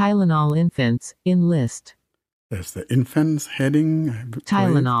 Tylenol infants, in list. There's the infants heading.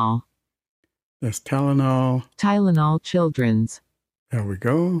 Tylenol. There's Tylenol. Tylenol children's. There we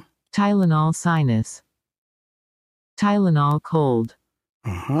go. Tylenol sinus. Tylenol cold.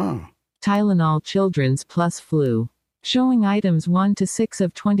 Tylenol children's plus flu. Showing items 1 to 6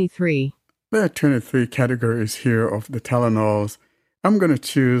 of 23. There are 23 categories here of the Tylenols. I'm going to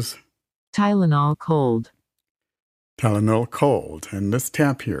choose Tylenol cold. Tylenol cold, and let's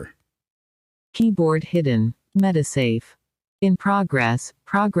tap here. Keyboard hidden. MetaSafe. In progress,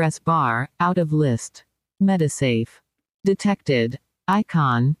 progress bar, out of list. MetaSafe. Detected.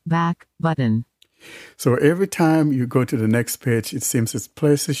 Icon, back, button. So every time you go to the next page, it seems it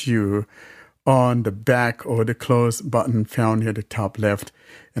places you on the back or the close button found near the top left.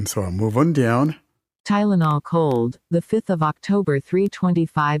 And so I'll move on down. Tylenol cold, the 5th of October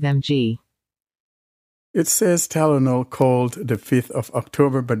 325 mg. It says Tylenol cold the 5th of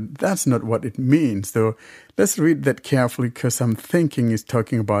October, but that's not what it means, though. Let's read that carefully because I'm thinking it's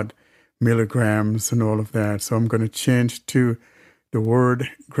talking about milligrams and all of that. So I'm going to change to the word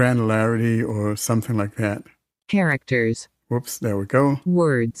granularity or something like that. Characters. Whoops, there we go.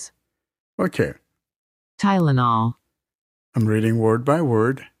 Words. Okay. Tylenol. I'm reading word by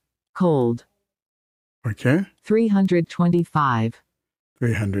word. Cold. Okay. 325.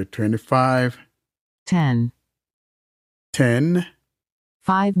 325. 10. 10.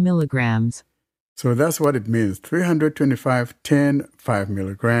 5 milligrams. So that's what it means. 325, 10, 5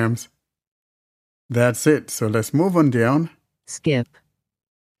 milligrams. That's it. So let's move on down. Skip.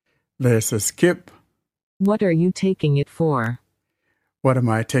 There's a skip. What are you taking it for? What am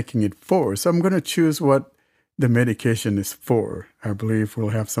I taking it for? So I'm going to choose what the medication is for. I believe we'll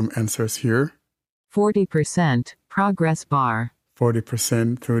have some answers here. 40%, progress bar.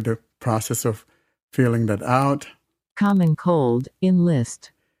 40% through the process of filling that out. Common cold,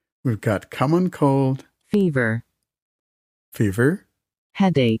 enlist. We've got common cold. Fever. Fever.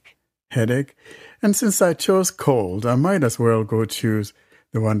 Headache. Headache. And since I chose cold, I might as well go choose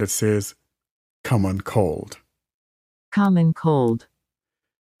the one that says common cold. Common cold.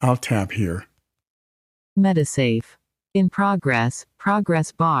 I'll tap here. Medisafe. In progress,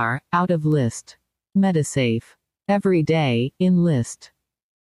 progress bar, out of list. Medisafe. Every day, in list.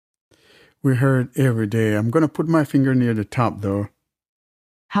 We heard every day. I'm going to put my finger near the top though.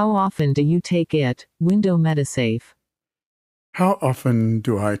 How often do you take it? Window Medisafe. How often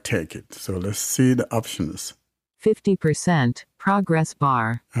do I take it? So let's see the options. 50%, progress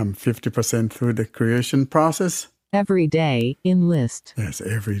bar. I'm 50% through the creation process. Every day, in list. That's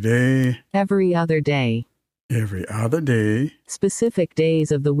every day. Every other day. Every other day. Specific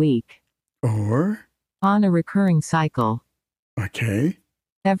days of the week. Or? On a recurring cycle. Okay.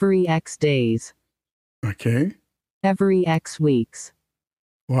 Every X days. Okay. Every X weeks.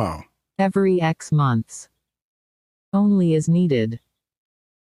 Wow. Every X months. Only as needed.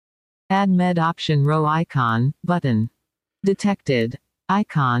 Add med option row icon, button. Detected.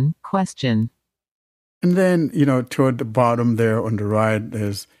 Icon, question. And then, toward the bottom there on the right,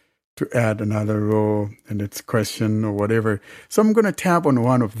 there's to add another row and it's question or whatever. So I'm going to tap on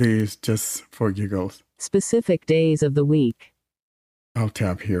one of these just for giggles. Specific days of the week. I'll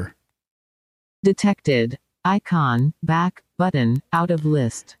tap here. Detected. Icon, back, button, out of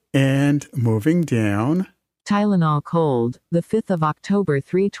list. And moving down. Tylenol cold, the 5th of October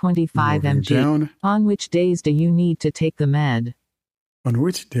 325 mg. Down. On which days do you need to take the med? On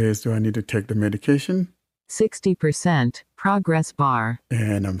which days do I need to take the medication? 60%, progress bar.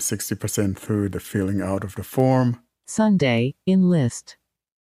 And I'm 60% through the filling out of the form. Sunday, in list.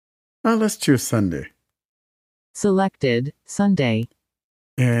 Let's choose Sunday. Selected, Sunday.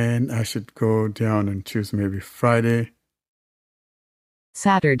 And I should go down and choose maybe Friday.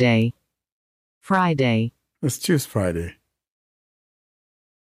 Saturday. Friday. Let's choose Friday.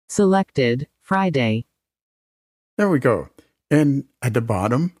 Selected, Friday. There we go. And at the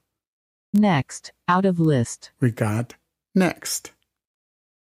bottom, next, out of list. We got next.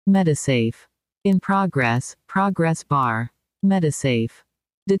 Medisafe. In progress, progress bar. Medisafe.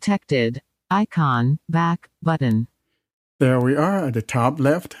 Detected. Icon, back, button. There we are at the top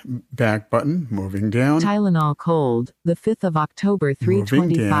left, back button, moving down. Tylenol cold, the 5th of October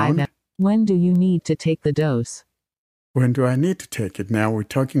 325. When do you need to take the dose? When do I need to take it? Now we're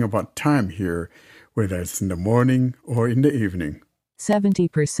talking about time here, whether it's in the morning or in the evening.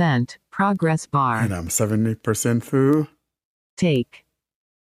 70%, progress bar. And I'm 70% through. Take.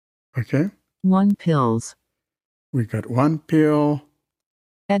 Okay. 1 pills. We got 1 pill.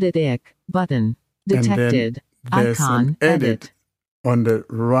 Edit ick, button. Detected. There's icon, an edit on the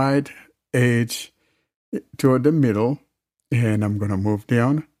right edge toward the middle. And I'm going to move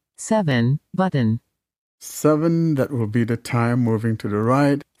down. 7, button. 7, that will be the time moving to the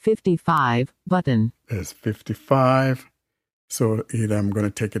right. 55, button. There's 55. So either I'm going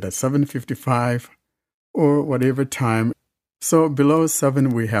to take it at 7:55 or whatever time. So below 7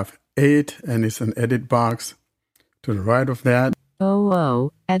 we have 8 and it's an edit box. To the right of that.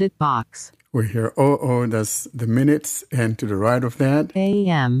 00, edit box. We hear 00, that's the minutes, and to the right of that.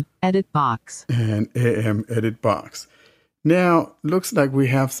 AM, edit box. And AM, edit box. Now, looks like we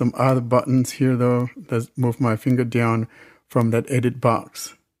have some other buttons here though. Let's move my finger down from that edit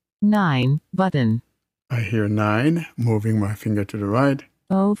box. 9, button. I hear 9, moving my finger to the right.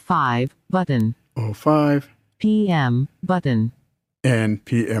 05, button. 05. PM, button. And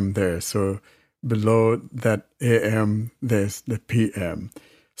PM there. So below that AM, there's the PM.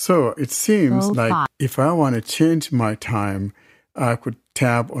 So it seems 05. like if I want to change my time, I could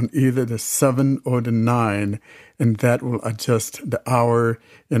tap on either the 7 or the 9, and that will adjust the hour,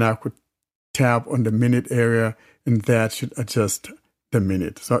 and I could tap on the minute area, and that should adjust the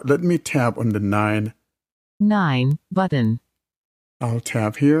minute. So let me tap on the 9. 9 button. I'll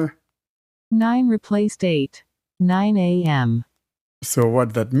tap here. 9 replaced 8. 9 a.m. So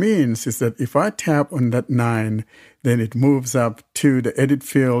what that means is that if I tap on that 9, then it moves up to the edit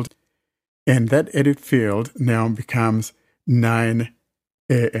field, and that edit field now becomes 9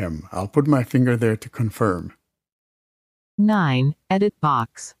 a.m. I'll put my finger there to confirm. 9 edit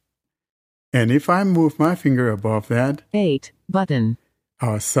box. And if I move my finger above that, 8 button.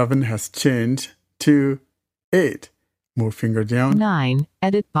 our 7 has changed to 8. Move finger down. 9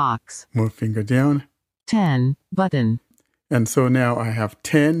 edit box. Move finger down. 10 button. And so now I have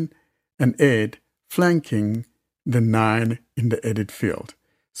 10 and 8 flanking the 9 in the edit field.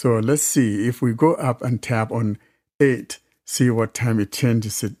 So let's see if we go up and tap on 8, see what time it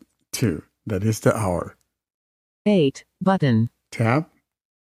changes it to. That is the hour. 8 button. Tap.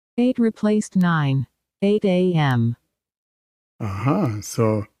 8 replaced 9. 8 a.m.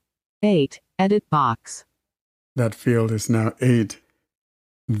 So 8 edit box. that field is now 8.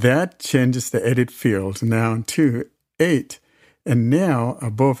 That changes the edit field now to 8. And now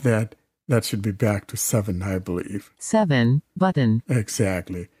above that, that should be back to 7, I believe. 7 button.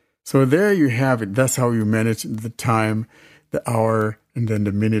 Exactly. So there you have it. That's how you manage the time, the hour, and then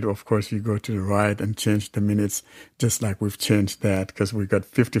the minute. Of course, you go to the right and change the minutes, just like we've changed that, because we got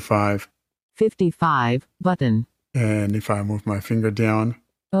 55. 55 button. And if I move my finger down,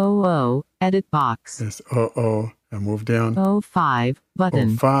 00 edit box. there's 00. I move down. 05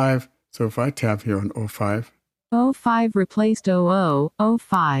 button. 05. So if I tap here on 05. 05 replaced 00.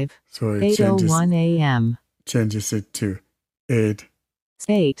 05. So it 8:01 a.m. changes it to 8.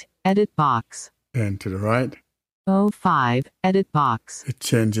 8 edit box. And to the right, 05 edit box. it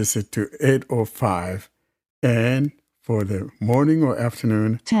changes it to 8:05. And for the morning or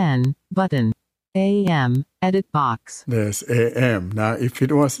afternoon, 10 button. AM edit box. there's AM. Now, if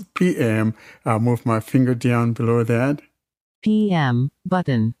it was PM, I'll move my finger down below that. PM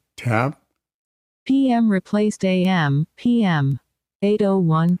button. Tap. PM replaced AM. PM.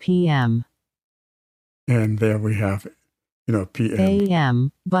 8:01 p.m. And there we have it. PM.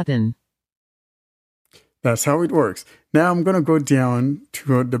 AM button. That's how it works. Now I'm going to go down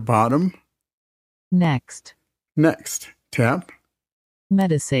to the bottom. Next. Next. Tap.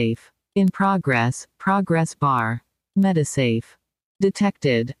 Metasafe. In progress. Progress bar. Metasafe.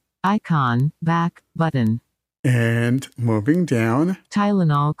 Detected. Icon. Back button. And moving down.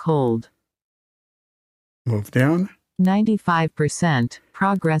 Tylenol cold. Move down. 95%.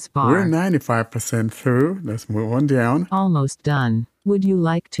 Progress bar. We're 95% through. Let's move on down. Almost done. Would you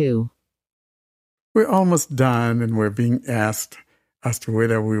like to? We're almost done, and we're being asked as to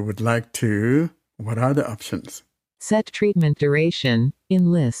whether we would like to. What are the options? Set treatment duration.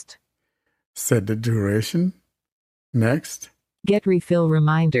 In list. Set the duration. Next. Get refill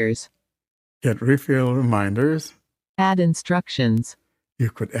reminders. Get refill reminders. Add instructions.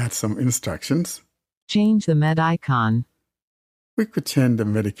 You could add some instructions. Change the med icon. We could change the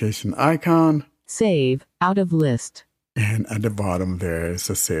medication icon. Save. Out of list. And at the bottom there is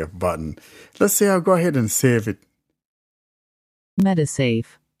a save button. Let's say I'll go ahead and save it. Metasafe.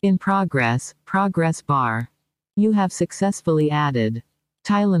 In progress. Progress bar. You have successfully added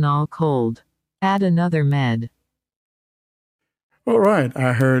Tylenol cold. Add another med. All right,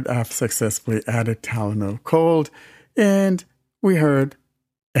 I heard I've successfully added Tylenol cold, and we heard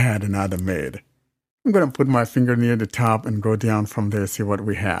add another med. I'm going to put my finger near the top and go down from there, see what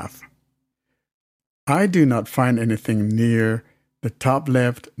we have. I do not find anything near the top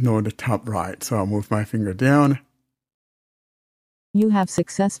left nor the top right, so I'll move my finger down. You have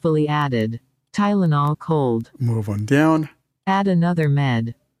successfully added Tylenol cold. Move on down. Add another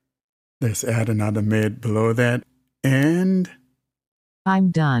med. Let's add another med below that. And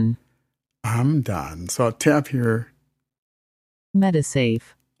I'm done. I'm done. So I'll tap here.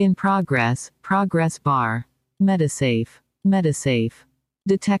 Metasafe. In progress. Progress bar. Metasafe. Metasafe.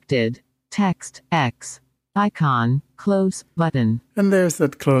 Detected. Text. X. Icon. Close button. And there's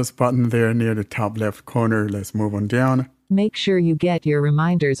that close button there near the top left corner. Let's move on down. Make sure you get your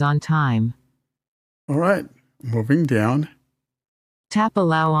reminders on time. All right. Moving down. Tap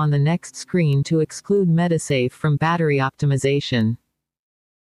Allow on the next screen to exclude Metasafe from battery optimization.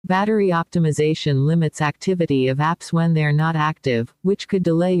 Battery optimization limits activity of apps when they're not active, which could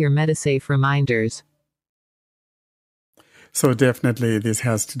delay your Metasafe reminders. So definitely this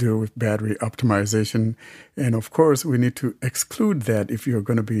has to do with battery optimization. And of course, we need to exclude that if you're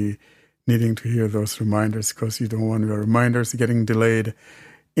going to be needing to hear those reminders, because you don't want your reminders getting delayed.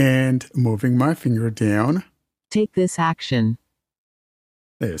 And moving my finger down. Take this action.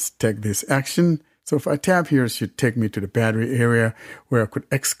 Let's take this action. So if I tap here, it should take me to the battery area where I could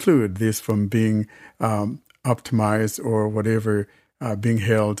exclude this from being optimized or whatever being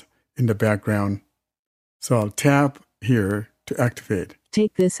held in the background. So I'll tap here to activate.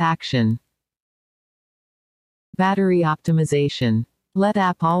 Take this action. Battery optimization. Let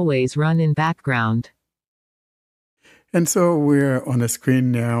app always run in background. And so we're on the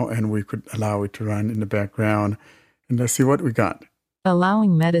screen now, and we could allow it to run in the background. And let's see what we got.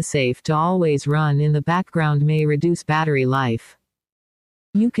 Allowing MetaSafe to always run in the background may reduce battery life.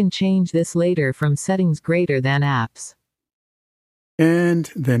 You can change this later from settings greater than apps.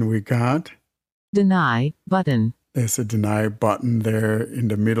 And then we got Deny button. There's a deny button there in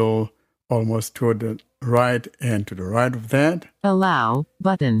the middle, almost toward the right, and to the right of that. Allow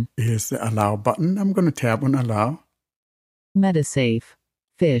button. Is the allow button. I'm going to tap on allow. MetaSafe.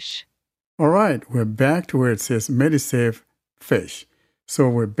 Fish. All right, we're back to where it says MetaSafe Fish. So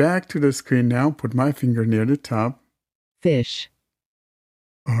we're back to the screen now. Put my finger near the top. Fish.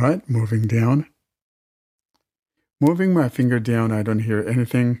 All right, moving down. Moving my finger down, I don't hear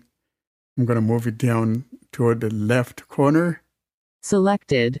anything. I'm going to move it down toward the left corner.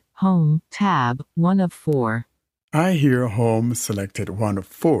 Selected. Home. Tab. 1 of 4. I hear home selected 1 of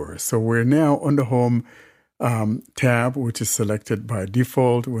 4. So we're now on the home tab, which is selected by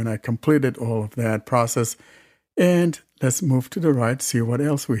default when I completed all of that process. And let's move to the right, see what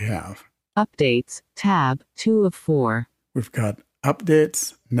else we have. Updates. Tab. 2 of 4. We've got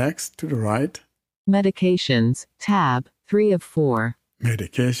updates next to the right. Medications. Tab. 3 of 4.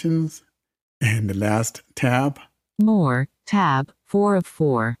 Medications. And the last tab. More. Tab. 4 of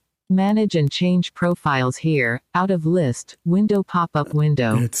 4. Manage and change profiles here. Out of list. Window pop-up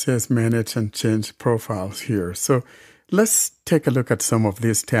window. It says manage and change profiles here. So let's take a look at some of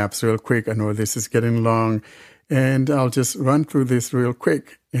these tabs real quick. I know this is getting long, and I'll just run through this real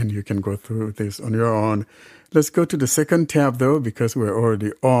quick, and you can go through this on your own. Let's go to the second tab, though, because we're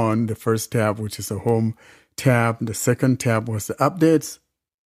already on the first tab, which is a home tab. The second tab was the updates.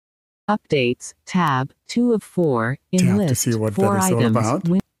 Updates. Tab. 2 of 4. In Tab list. to see what 4 that is all items. about.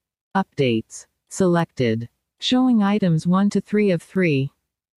 Updates. Selected. Showing items 1 to 3 of 3.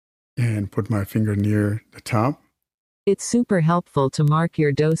 And put my finger near the top. It's super helpful to mark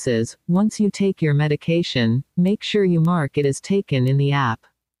your doses. Once you take your medication, make sure you mark it as taken in the app.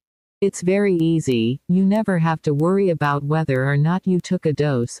 It's very easy. You never have to worry about whether or not you took a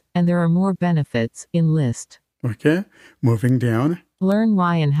dose, and there are more benefits in list. Okay, moving down. Learn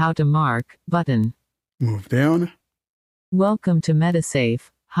why and how to mark button. Move down. Welcome to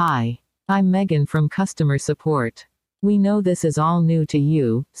MetaSafe. Hi. I'm Megan from customer support. We know this is all new to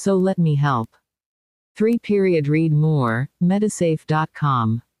you, so let me help. 3. Read more,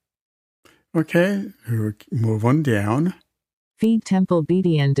 metasafe.com. Okay, move on down. Feed Temple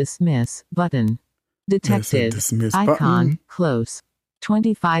BDN dismiss button. Detected. Dismiss icon, button. close.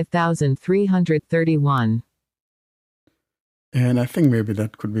 25,331. And I think maybe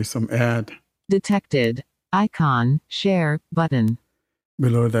that could be some ad. Detected. Icon, share, button.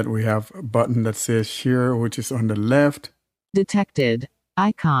 Below that we have a button that says share, which is on the left. Detected.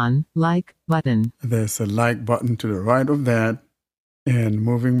 Icon, like, button. There's a like button to the right of that. And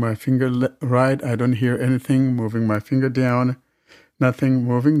moving my finger right, I don't hear anything. Moving my finger down, nothing.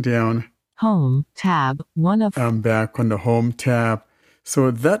 Moving down. Home, tab, 1 of... I'm back on the home tab.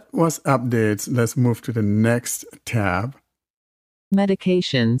 So that was updates. Let's move to the next tab.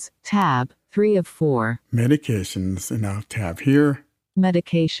 Medications, tab, 3 of 4. Medications, and I'll tab here.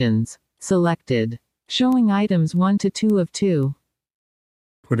 Medications, selected. Showing items 1 to 2 of 2.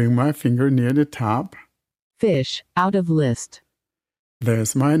 Putting my finger near the top. Fish, out of list.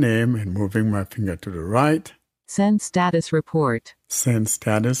 There's my name, and moving my finger to the right. Send status report. Send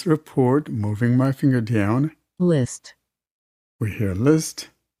status report, moving my finger down. List. We hear list.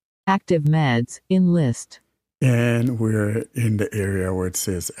 Active meds, in list. And we're in the area where it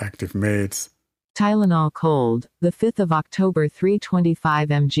says active meds. Tylenol cold, the 5th of October 325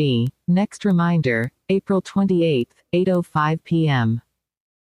 mg. Next reminder, April 28th, 8:05 p.m.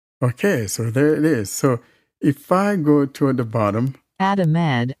 Okay, so there it is. So if I go toward the bottom, add a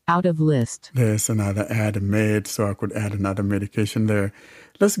med, out of list. There's another add a med, so I could add another medication there.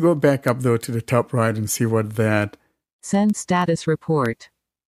 Let's go back up though to the top right and see what that send status report.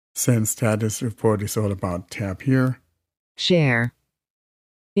 Send status report is all about. Tap here. Share.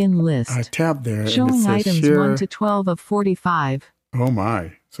 In list. I tap there. Showing and it says items share. 1 to 12 of 45. Oh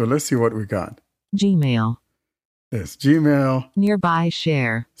my. So let's see what we got. Gmail. There's Gmail. Nearby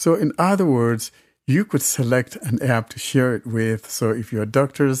share. So in other words, you could select an app to share it with. So if your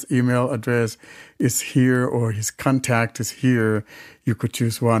doctor's email address is here or his contact is here, you could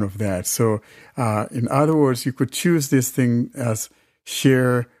choose one of that. So in other words, you could choose this thing as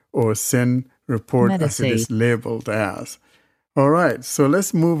share or send report as it is labeled as. All right, so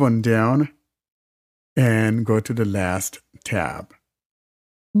let's move on down and go to the last tab.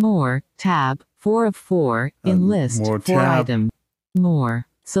 More, tab, 4 of 4, in list, more 4 tab. item. More,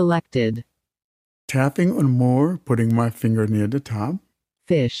 selected. Tapping on more, putting my finger near the top.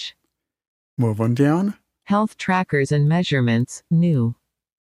 Fish. Move on down. Health trackers and measurements, new.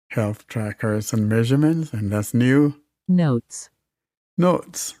 Health trackers and measurements, and that's new. Notes.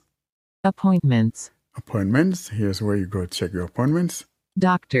 Notes. Appointments. Appointments. Here's where you go check your appointments.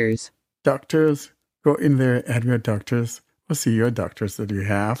 Doctors. Doctors. Go in there, add your doctors, or see your doctors that you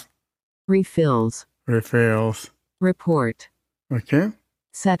have. Refills. Refills. Report. Okay.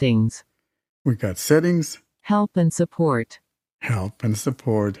 Settings. We got settings. Help and support. Help and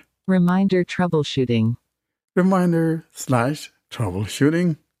support. Reminder troubleshooting. Reminder /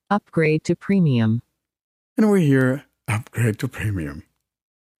 troubleshooting. Upgrade to premium. And we're here, upgrade to premium.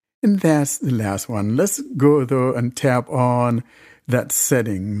 And that's the last one. Let's go though and tap on that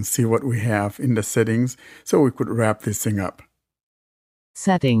setting, see what we have in the settings so we could wrap this thing up.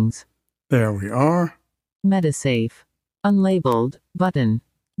 Settings. There we are. MediSafe. Unlabeled, button.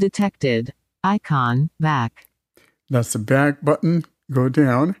 Detected. Icon, back. That's the back button. Go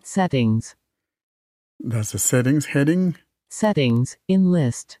down. Settings. That's the settings heading. Settings, in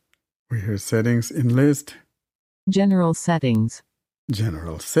list. We hear settings in list. General settings.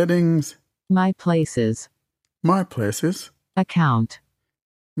 General settings. My places. My places. Account.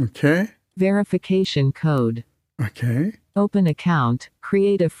 Okay. Verification code. Okay. Open account.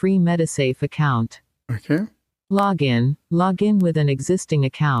 Create a free MediSafe account. Okay. Login. Log in with an existing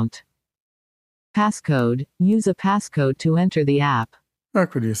account. Passcode. Use a passcode to enter the app. I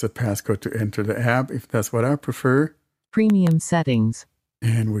could use a passcode to enter the app if that's what I prefer. Premium settings.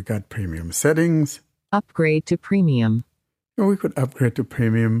 And we got premium settings. Upgrade to premium. And we could upgrade to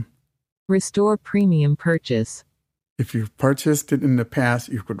premium. Restore premium purchase. If you've purchased it in the past,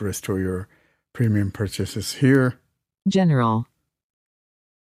 you could restore your premium purchases here. General.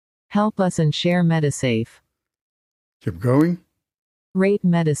 Help us and share MediSafe. Keep going. Rate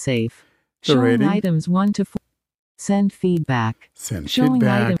MediSafe. The Showing rating. items 1 to 4. Send feedback. Send Showing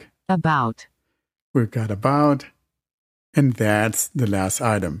feedback. item about. We've got about. And that's the last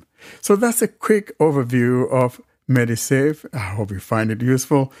item. So that's a quick overview of MediSafe. I hope you find it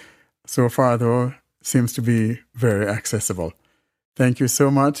useful. So far, though, seems to be very accessible. Thank you so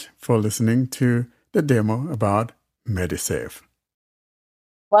much for listening to the demo about MediSafe.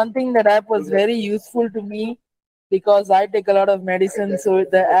 One thing that app was very useful to me because I take a lot of medicine, so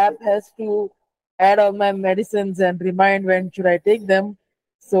the app has to add all my medicines and remind when should I take them.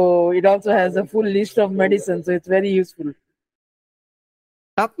 So it also has a full list of medicines, so it's very useful.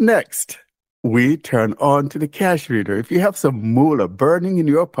 Up next, we turn on to the cash reader. If you have some moolah burning in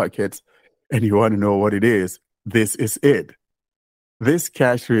your pockets and you want to know what it is, this is it. This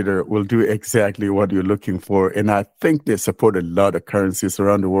cash reader will do exactly what you're looking for, and I think they support a lot of currencies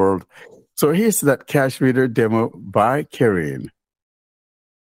around the world. So here's that cash reader demo by Karen.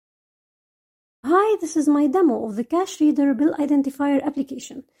 Hi, this is my demo of the Cash Reader Bill Identifier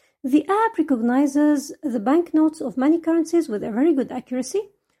application. The app recognizes the banknotes of many currencies with a very good accuracy.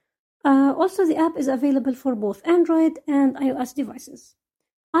 Also, the app is available for both Android and iOS devices.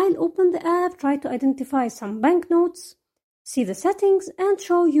 I'll open the app, try to identify some banknotes, see the settings, and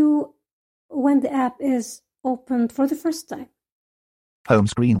show you when the app is opened for the first time. Home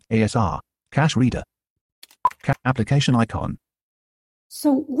screen, ASR, Cash Reader, application icon.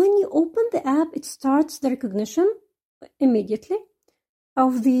 So when you open the app, it starts the recognition immediately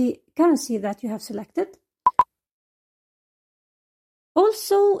of the currency that you have selected.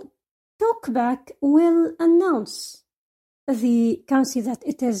 Also, TalkBack will announce the currency that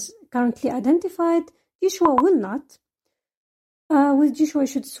it is currently identified. Joshua will not. With Joshua, you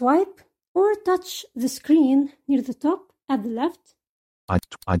should swipe or touch the screen near the top at the left.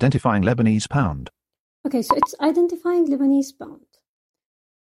 Identifying Lebanese pound. Okay, so it's identifying Lebanese pound.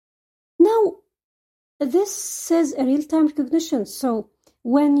 Now, this is a real-time recognition. So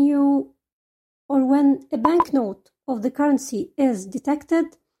when a banknote of the currency is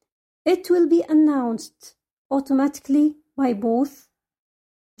detected, it will be announced automatically by both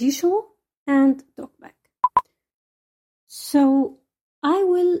Joshua and TalkBack. So I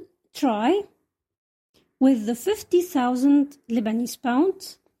will try with the 50,000 Lebanese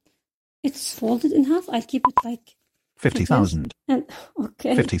pounds. It's folded in half. I'll keep it like 50,000. And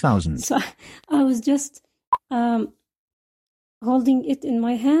okay. 50,000. So I was just holding it in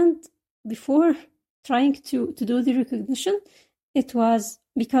my hand before trying to do the recognition. It was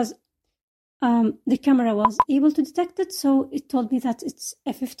because the camera was able to detect it, so it told me that it's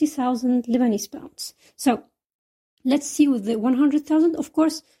a 50,000 Lebanese pounds. So let's see with the 100,000. Of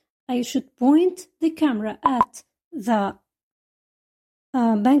course, I should point the camera at the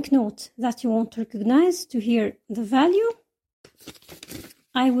banknote that you want to recognize to hear the value.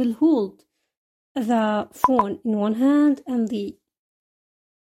 I will hold the phone in one hand and the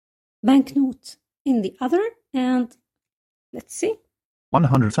banknote in the other, and let's see.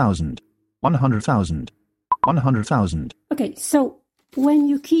 100,000. 100,000. 100,000. Okay, so when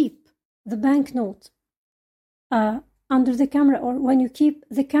you keep the banknote under the camera, or when you keep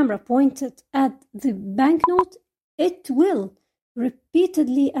the camera pointed at the banknote, it will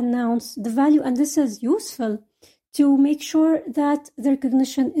repeatedly announce the value, and this is useful to make sure that the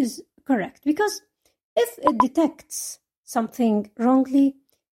recognition is correct, because if it detects something wrongly,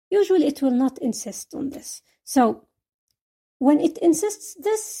 usually it will not insist on this. So when it insists,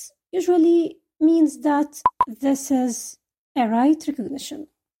 this usually means that this is a right recognition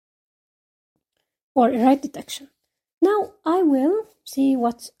or a right detection. Now I will see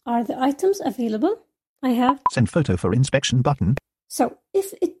what are the items available. I have Send photo for inspection button. So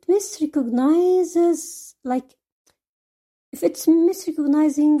if it misrecognizes, like if it's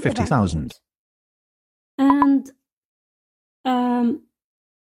misrecognizing 50,000. and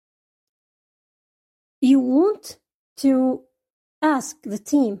you want to ask the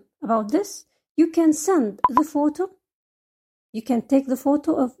team about this, you can send the photo. You can take the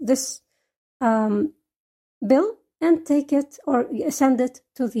photo of this bill and take it or send it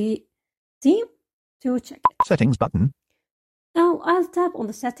to the team to check it. Settings button. Now I'll tap on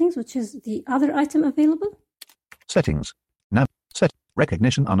the settings, which is the other item available. Settings. Nav. Set.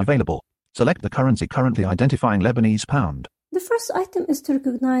 Recognition unavailable. Select the currency currently identifying Lebanese pound. The first item is to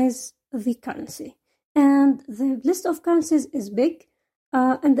recognize the currency. And the list of currencies is big.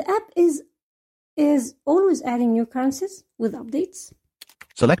 And the app is always adding new currencies with updates.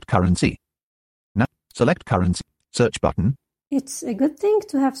 Select currency. Now, select currency. Search button. It's a good thing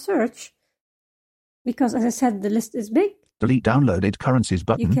to have search because, as I said, the list is big. Delete downloaded currencies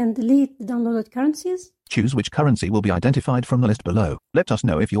button. You can delete the downloaded currencies. Choose which currency will be identified from the list below. Let us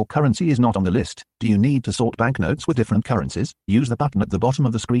know if your currency is not on the list. Do you need to sort banknotes with different currencies? Use the button at the bottom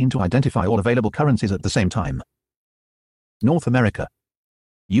of the screen to identify all available currencies at the same time. North America.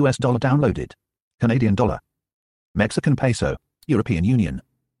 US dollar downloaded. Canadian dollar. Mexican peso. European Union.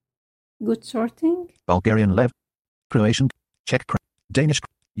 Good sorting. Bulgarian lev. Croatian. Czech. Danish.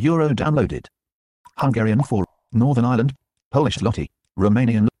 Euro downloaded. Hungarian for. Northern Ireland. Polish zloty.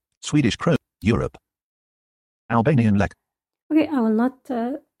 Romanian. Swedish krona. Europe. Albanian lek. Okay, I will not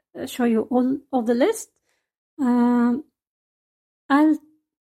show you all of the list. I'll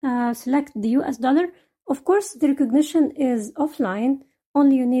select the US dollar. Of course, the recognition is offline.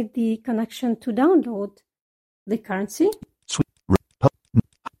 Only you need the connection to download the currency.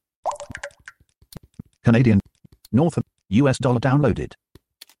 Canadian. North. US dollar downloaded.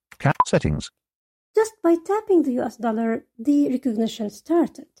 Cap settings. Just by tapping the US dollar, the recognition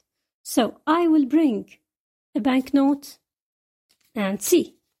started. So I will bring a banknote and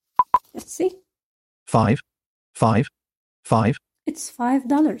see. Let's see. 5. It's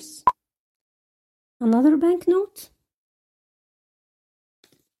 $5. Another banknote.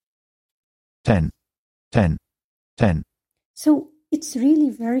 10. So it's really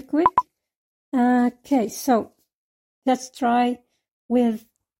very quick. Okay, so let's try with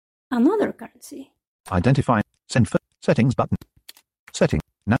another currency. Identify. Send settings button. Setting.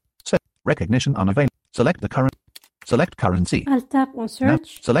 Now. Set. Recognition unavailable. Select the current. Select currency. I'll tap on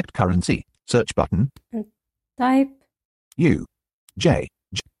search. Now, select currency. Search button. And type U. J.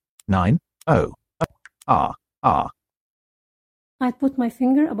 9. O. R. R. I put my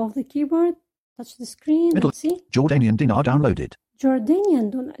finger above the keyboard. Touch the screen. Middle. Let's see. Jordanian dinar downloaded.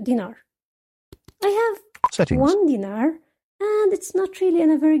 Jordanian dinar. I have Settings. 1 dinar, and it's not really in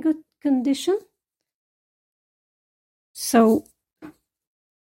a very good condition. So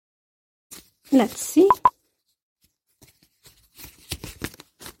let's see.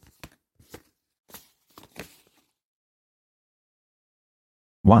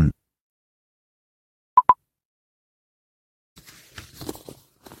 One.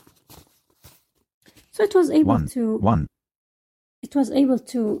 So it was able One. It was able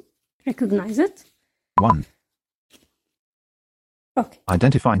to recognize it. 1. Okay.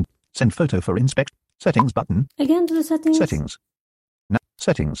 Identifying. Send photo for inspection. Settings button. Again to the settings. Settings. Now,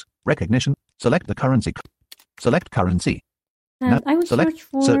 settings. Recognition. Select the currency. Select currency. And I will select search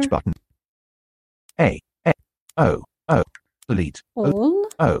for search button. O delete all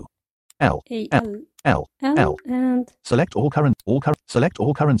O L L L. and Select select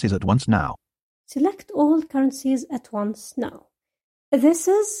all currencies at once now. select all currencies at once now. This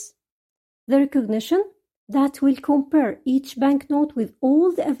is the recognition that will compare each banknote with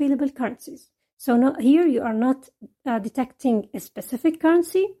all the available currencies. So now here you are not detecting a specific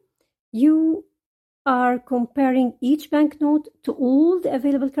currency. You are comparing each banknote to all the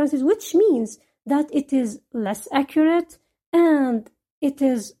available currencies, which means that it is less accurate and it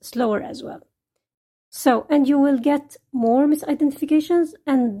is slower as well. So, and you will get more misidentifications,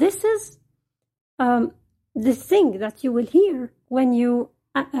 and this is the thing that you will hear when you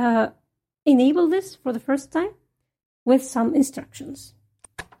enable this for the first time with some instructions.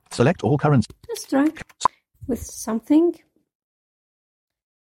 Select all currencies. Let's try with something.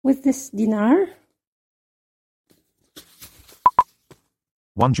 With this dinar.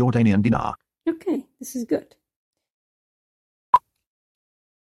 1 Jordanian dinar. Okay, this is good.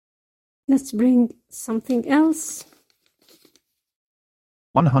 Let's bring something else.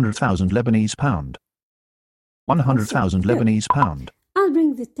 100,000 Lebanese pound. 100,000 Lebanese pound. I'll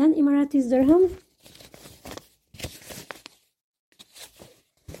bring the 10 Emiratis dirham.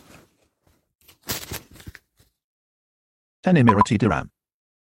 Ten Emirati dirham.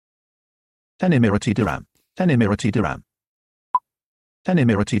 10 Emirati dirham. 10 Emirati dirham. 10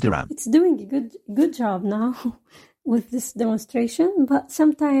 Emirati dirham. It's doing a good job now with this demonstration, but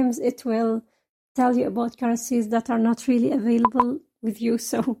sometimes it will tell you about currencies that are not really available with you,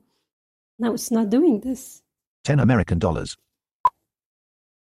 so now it's not doing this. 10 American dollars.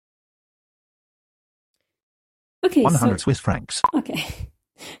 Okay, 100 Swiss francs. Okay,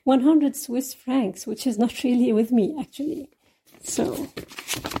 100 Swiss francs, which is not really with me, actually. So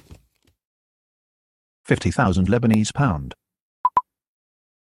 50,000 Lebanese pound.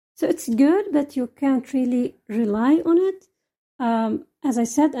 So it's good, but you can't really rely on it. As I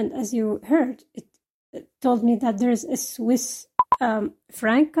said, and as you heard, it told me that there's a Swiss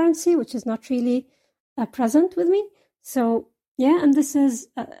franc currency, which is not really present with me. So, yeah, and this is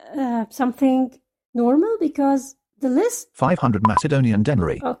something normal because the list... 500 Macedonian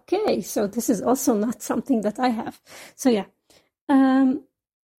denarii. Okay, so this is also not something that I have. So, yeah.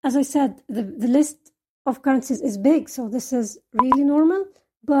 As I said, the list of currencies is big, so this is really normal.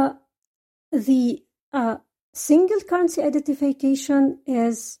 But the single currency identification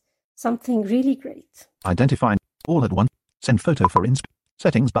is something really great. Identify all at once. Send photo for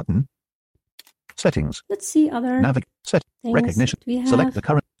settings button. Settings. Let's see other recognition. Select the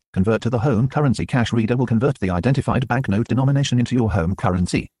current. Convert to the home currency. Cash reader will convert the identified banknote denomination into your home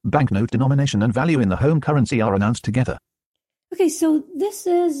currency. Banknote denomination and value in the home currency are announced together. Okay, so this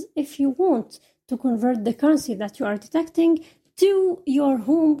is if you want to convert the currency that you are detecting to your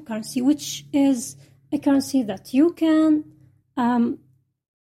home currency, which is a currency that you can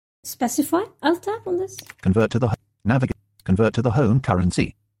specify. I'll tap on this. Convert to the home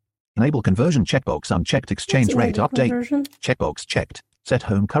currency. Enable conversion checkbox unchecked. Exchange rate update. Conversion. Checkbox checked. Set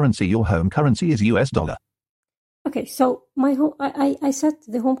home currency. Your home currency is US dollar. Okay, so my home I set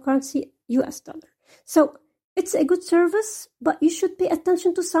the home currency US dollar. So it's a good service, but you should pay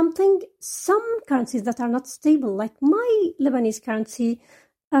attention to something. Some currencies that are not stable, like my Lebanese currency,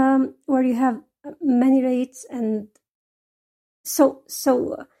 where you have many rates, and so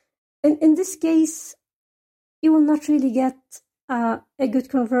in this case, you will not really get a good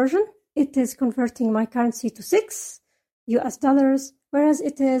conversion. It is converting my currency to 6 US dollars, whereas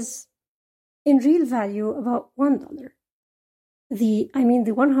it is in real value about $1. The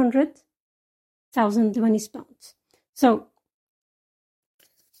 100,000 Lebanese pounds. So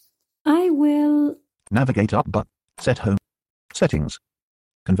I will navigate up but set home settings.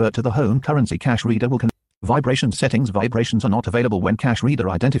 Convert to the home currency. Cash reader will vibration settings. Vibrations are not available when cash reader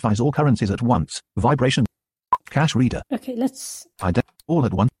identifies all currencies at once. Vibration cash reader. Okay, let's all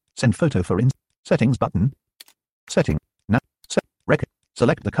at once. Send photo for settings button. Setting. Now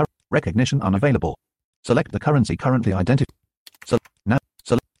select the recognition unavailable. Select the currency currently identified. Now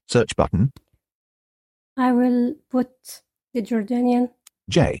select search button. I will put the Jordanian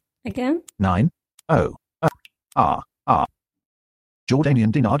J again. 9 O R R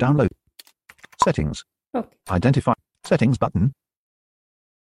Jordanian dinar download. Settings. Okay. Identify settings button.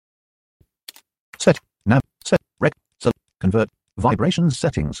 Set convert vibrations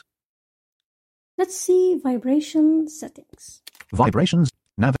settings. Let's see vibration settings. Vibrations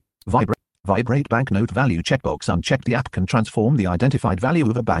Vibrate banknote value checkbox unchecked. The app can transform the identified value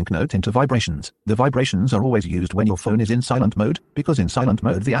of a banknote into vibrations. The vibrations are always used when your phone is in silent mode, because in silent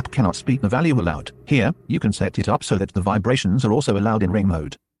mode the app cannot speak the value aloud. Here, you can set it up so that the vibrations are also allowed in ring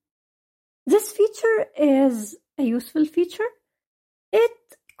mode. This feature is a useful feature. It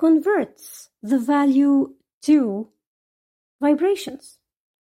converts the value to vibrations.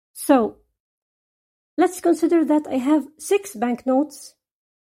 So, let's consider that I have 6 banknotes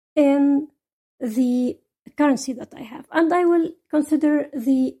in the currency that I have, and I will consider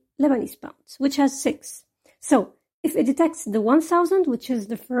the Lebanese pounds, which has 6. So, if it detects the 1,000, which is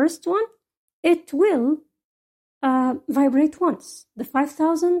the first one, it will vibrate once. The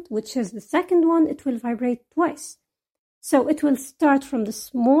 5,000, which is the second one, it will vibrate twice. So, it will start from the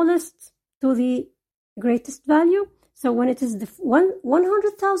smallest to the greatest value. So, when it is the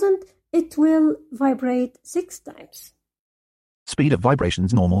 100,000, it will vibrate 6 times. Speed of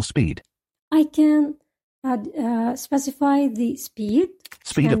vibrations normal speed. I can specify the speed.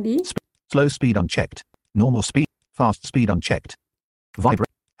 Speed of slow speed unchecked. Normal speed. Fast speed unchecked. Vibrate.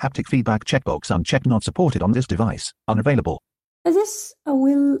 Haptic feedback checkbox unchecked. Not supported on this device. Unavailable. This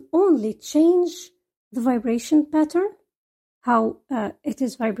will only change the vibration pattern, how it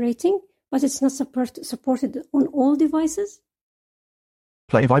is vibrating, but it's not supported on all devices.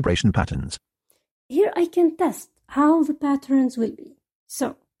 Play vibration patterns. Here I can test how the patterns will be.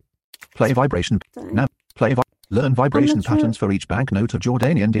 So, play vibration. Now, learn vibration patterns for each banknote of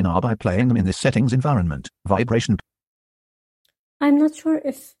Jordanian dinar by playing them in this settings environment. Vibration. I'm not sure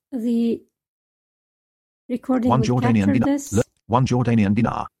if the recording will capture this. 1 Jordanian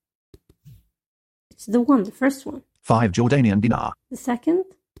dinar. It's the first one. 5 Jordanian dinar. The second.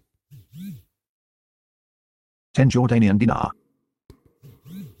 10 Jordanian dinar.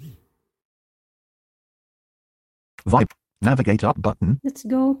 Navigate up button. Let's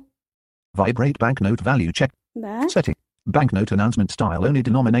go. Vibrate banknote value check. Back. Setting. Banknote announcement style only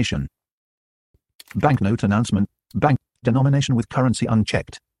denomination. Banknote announcement. Bank denomination with currency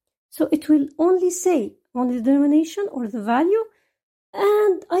unchecked. So it will only say only the denomination or the value,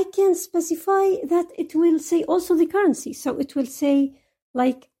 and I can specify that it will say also the currency. So it will say,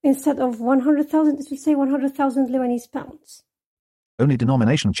 like, instead of 100,000, it will say 100,000 Lebanese pounds. Only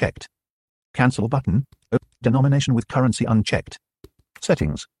denomination checked. Cancel button. Denomination with currency unchecked.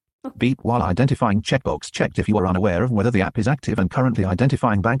 Settings. Beep while identifying checkbox checked. If you are unaware of whether the app is active and currently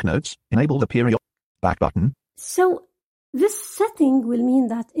identifying banknotes, enable the period back button. So this setting will mean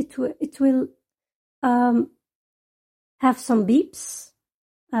that it will have some beeps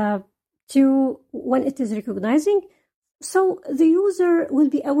to when it is recognizing. So the user will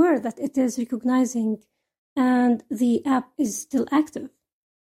be aware that it is recognizing and the app is still active.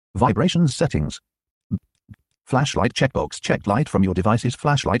 Vibrations settings. Flashlight checkbox checked. Light from your device's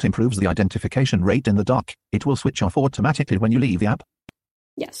flashlight improves the identification rate in the dark. It will switch off automatically when you leave the app.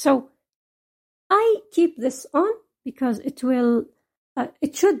 Yeah, so I keep this on because it will,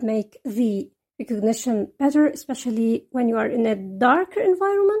 it should make the recognition better, especially when you are in a darker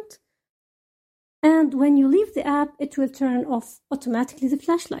environment. And when you leave the app, it will turn off automatically the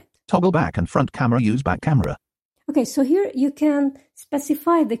flashlight. Toggle back and front camera. Use back camera. Okay, so here you can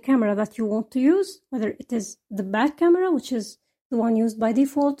specify the camera that you want to use, whether it is the back camera, which is the one used by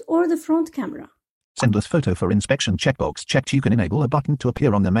default, or the front camera. Send us photo for inspection checkbox checked. You can enable a button to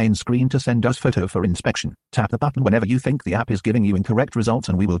appear on the main screen to send us photo for inspection. Tap the button whenever you think the app is giving you incorrect results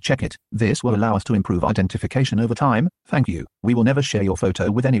and we will check it. This will allow us to improve identification over time. Thank you. We will never share your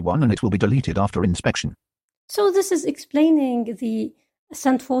photo with anyone and it will be deleted after inspection. So this is explaining the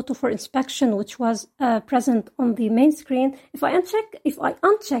send photo for inspection, which was present on the main screen. If I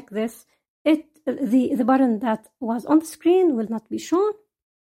uncheck this, the button that was on the screen will not be shown.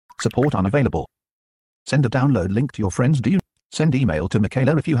 Support unavailable. Send a download link to your friends. Do you send email to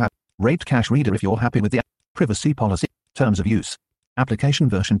Michaela if you have? Rate Cache Reader if you're happy with the privacy policy. Terms of use. Application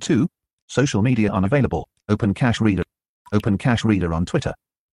version 2. Social media unavailable. Open Cache Reader. Open Cache Reader on Twitter.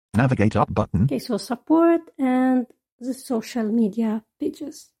 Navigate up button. Okay, so support and the social media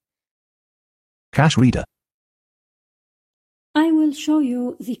pages. Cache Reader. I will show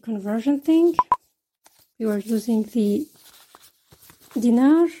you the conversion thing. We were using the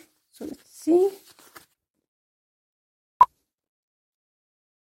dinar. So let's see.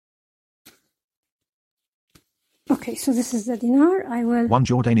 Okay, so this is the dinar. I will. 1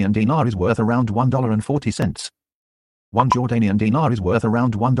 Jordanian dinar is worth around $1.40. 1 Jordanian dinar is worth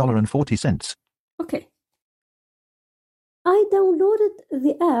around $1.40. Okay. I downloaded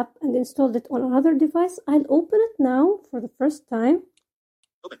the app and installed it on another device. I'll open it now for the first time.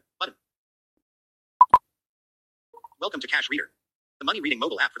 Open button. Welcome to Cache Reader. The money reading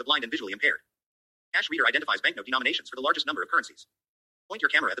mobile app for the blind and visually impaired. Cash reader identifies banknote denominations for the largest number of currencies. Point your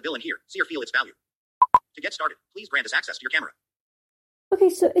camera at the bill and hear, see or feel its value. To get started, please grant us access to your camera. Okay,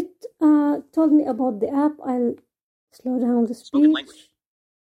 so it told me about the app. I'll slow down the speech. Spoken language.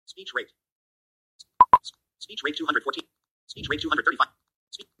 Speech rate. Speech rate 214. Speech rate 235.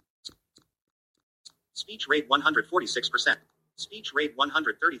 Speech rate 146%. Speech rate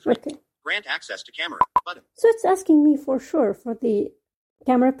 133. Okay. Grant access to camera button. So it's asking me for sure for the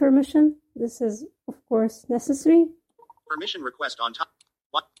camera permission. This is, of course, necessary. Permission request on top.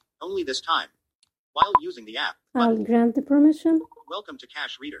 What? Only this time. While using the app. I'll grant the permission. Welcome to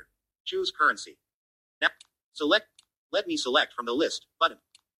Cash Reader. Choose currency. Now, select. Let me select from the list button.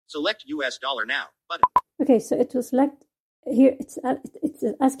 Select US dollar now button. Okay, so it will select. Here it's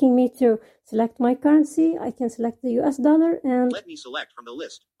asking me to select my currency. I can select the US dollar and let me select from the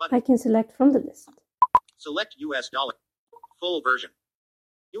list button. I can select from the list. Select US dollar. Full version.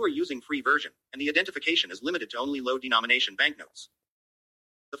 You are using free version, and the identification is limited to only low denomination banknotes.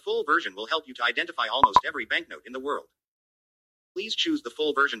 The full version will help you to identify almost every banknote in the world. Please choose the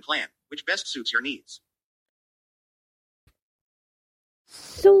full version plan, which best suits your needs.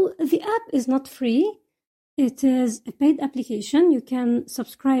 So the app is not free. It is a paid application. You can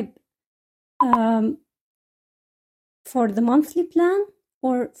subscribe for the monthly plan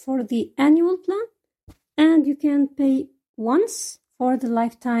or for the annual plan, and you can pay once for the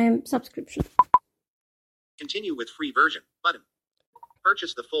lifetime subscription. Continue with free version button.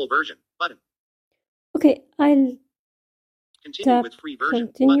 Purchase the full version button. Okay, I'll continue with free version.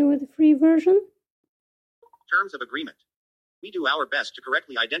 Continue with the free version. Terms of agreement. We do our best to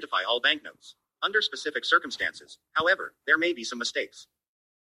correctly identify all banknotes. Under specific circumstances, however, there may be some mistakes.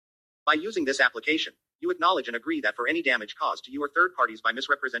 By using this application, you acknowledge and agree that for any damage caused to you or third parties by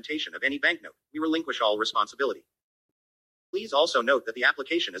misrepresentation of any banknote, we relinquish all responsibility. Please also note that the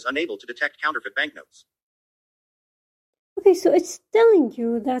application is unable to detect counterfeit banknotes. Okay, so it's telling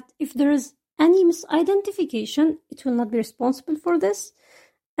you that if there is any misidentification, it will not be responsible for this.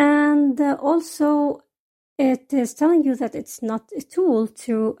 And also, it is telling you that it's not a tool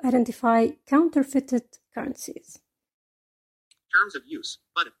to identify counterfeited currencies. Terms of use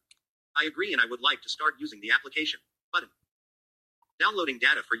button. I agree and I would like to start using the application button. Downloading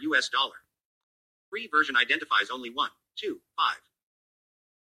data for US dollar. Free version identifies only 1, 2,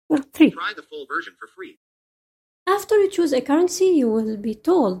 5. 3. Try the full version for free. After you choose a currency, you will be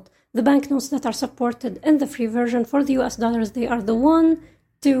told the banknotes that are supported in the free version for the US dollars, they are the 1,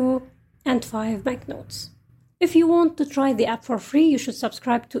 2, and 5 banknotes. If you want to try the app for free, you should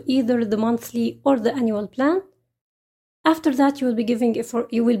subscribe to either the monthly or the annual plan. After that, you will be given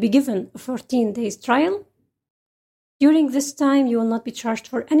a 14 days trial. During this time, you will not be charged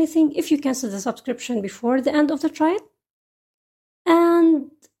for anything if you cancel the subscription before the end of the trial. And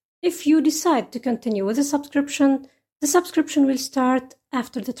if you decide to continue with the subscription will start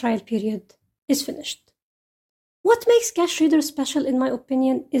after the trial period is finished. What makes Cash Reader special, in my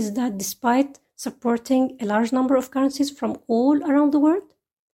opinion, is that despite supporting a large number of currencies from all around the world,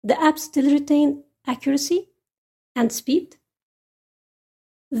 the app still retains accuracy and speed.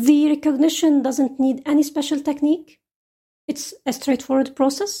 The recognition doesn't need any special technique. It's a straightforward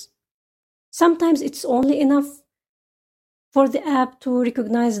process. Sometimes it's only enough for the app to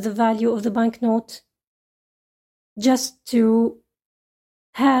recognize the value of the banknote just to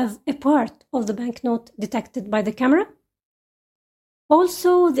have a part of the banknote detected by the camera.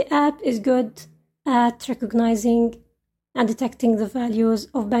 Also, the app is good at recognizing and detecting the values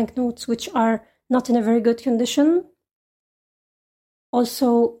of banknotes which are not in a very good condition.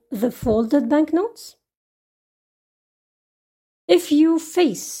 Also, the folded banknotes. If you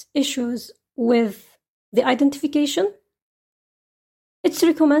face issues with the identification, it's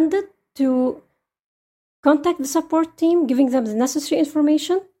recommended to contact the support team, giving them the necessary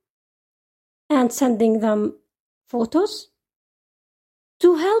information and sending them photos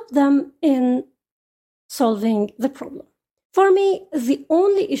to help them in solving the problem. For me, the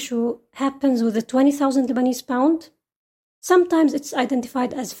only issue happens with the 20,000 Lebanese pound. Sometimes it's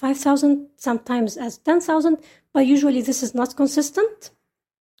identified as 5,000, sometimes as 10,000, but usually this is not consistent.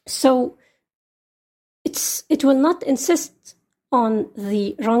 So it will not insist on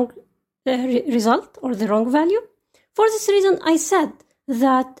the wrong result or the wrong value. For this reason, I said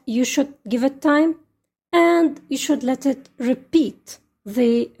that you should give it time and you should let it repeat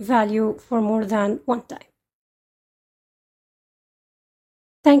the value for more than one time.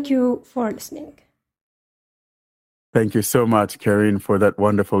 Thank you for listening. Thank you so much, Karine, for that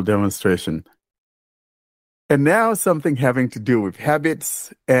wonderful demonstration. And now something having to do with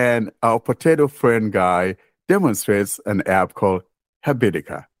habits, and our potato friend Guy demonstrates an app called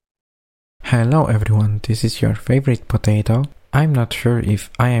Habitica. Hello everyone, this is your favorite potato. I'm not sure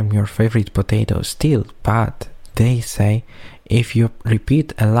if I am your favorite potato still, but they say if you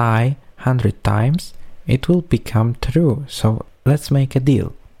repeat a lie 100 times, it will become true. So let's make a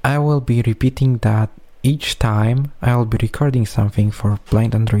deal. I will be repeating that each time I will be recording something for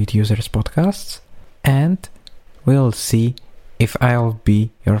Blind Android Users podcasts, and we'll see if I'll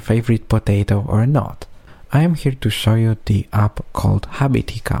be your favorite potato or not. I am here to show you the app called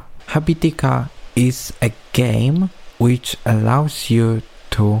Habitica. Habitica is a game which allows you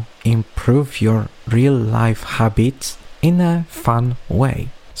to improve your real life habits in a fun way.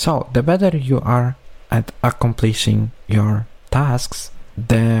 So the better you are at accomplishing your tasks,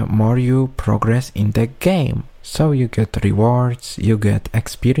 the more you progress in the game. So you get rewards, you get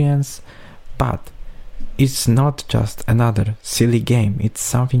experience, but it's not just another silly game. It's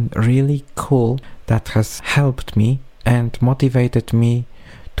something really cool that has helped me and motivated me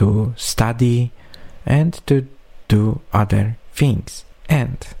to study and to do other things.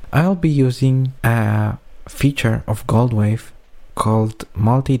 And I'll be using a feature of Goldwave called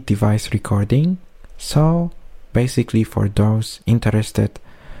multi-device recording. So basically, for those interested,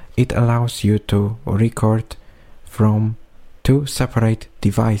 it allows you to record from 2 separate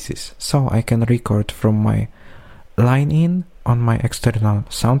devices. So I can record from my line-in on my external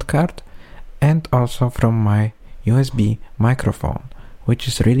sound card and also from my USB microphone, which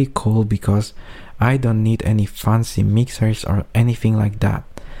is really cool because I don't need any fancy mixers or anything like that.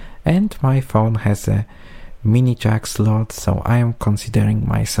 And my phone has a mini jack slot, so I am considering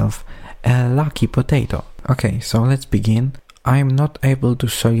myself a lucky potato. Okay, so let's begin. I'm not able to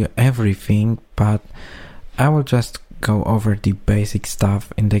show you everything, but I will just go over the basic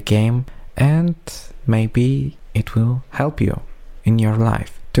stuff in the game, and maybe it will help you in your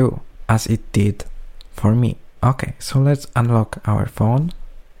life too, as it did for me. Okay, so let's unlock our phone.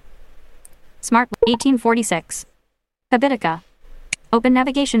 Smart 1846. Habitica. Open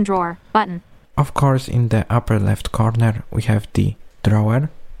navigation drawer button. Of course, in the upper left corner we have the drawer.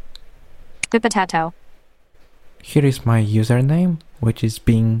 The potato. Here is my username, which is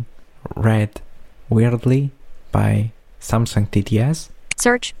being read weirdly by Samsung TTS.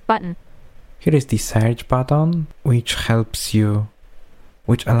 Search button. Here is the search button, which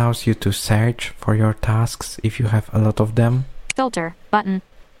allows you to search for your tasks if you have a lot of them. Filter button.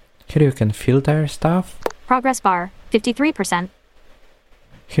 Here you can filter stuff. Progress bar 53%.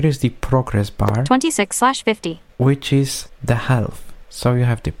 Here is the progress bar 26/50, which is the health. So you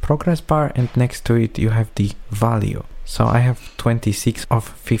have the progress bar and next to it you have the value. So I have 26 of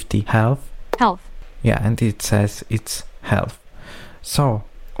 50 health. Health. Yeah, and it says it's health. So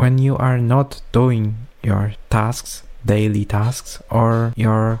when you are not doing your tasks, daily tasks, or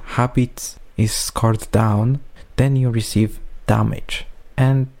your habits is scored down, then you receive damage.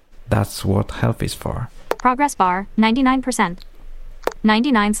 And that's what health is for. Progress bar 99%.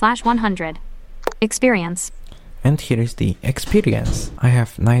 99/100. Experience. And here is the experience. I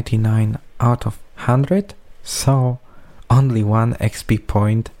have 99 out of 100, so only 1 XP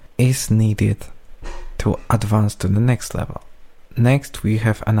point is needed to advance to the next level. Next we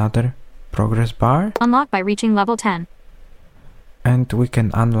have another progress bar. Unlock by reaching level 10. And we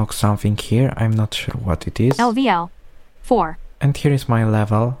can unlock something here, I'm not sure what it is. LVL 4. And here is my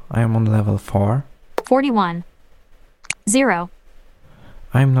level, I am on level 4. 41. 0.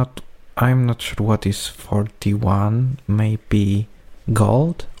 I'm not sure what is 41, maybe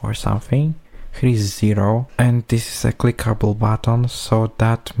gold or something. Here is 0, and this is a clickable button, so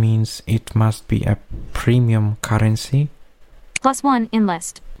that means it must be a premium currency. +1 in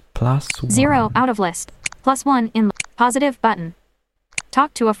list. +1. 0 out of list. +1 in positive button.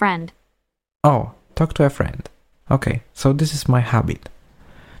 Talk to a friend. Oh, talk to a friend. Okay, so this is my habit,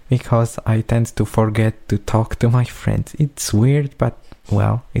 because I tend to forget to talk to my friends. It's weird, but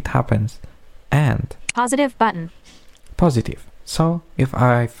well, it happens. And positive button. Positive. So if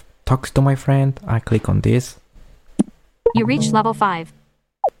I've talked to my friend, I click on this. You reached level 5.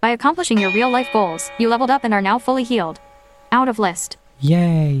 By accomplishing your real-life goals, you leveled up and are now fully healed. Out of list.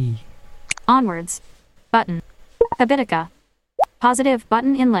 Yay! Onwards. Button. Habitica. Positive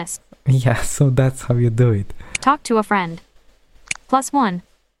button in list. Yeah, so that's how you do it. Talk to a friend. +1.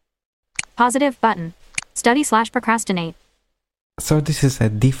 Positive button. Study/procrastinate. So this is a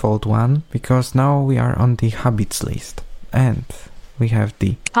default one, because now we are on the habits list. And we have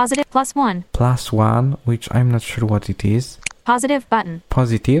the positive +1. +1, which I'm not sure what it is. Positive button.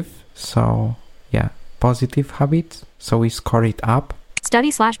 Positive, so yeah, positive habits. So we score it up.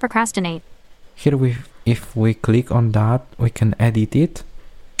 Study/procrastinate. Here if we click on that, we can edit it.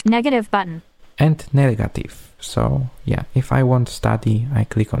 Negative button. and negative. So yeah, if I want to study, I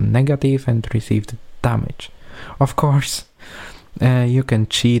click on negative and receive the damage. Of course, you can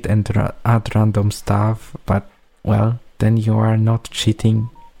cheat and add random stuff, but well, then you are not cheating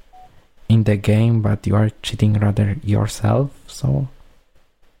in the game, but you are cheating rather yourself. So,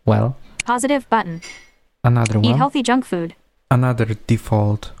 well. Positive button. Another one. Eat healthy junk food. Another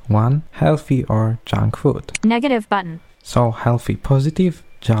default one, healthy or junk food. Negative button. So healthy positive,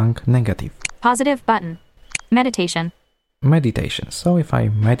 junk negative. Positive button. Meditation. Meditation. So if I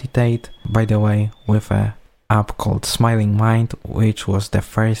meditate, by the way, with a app called Smiling Mind, which was the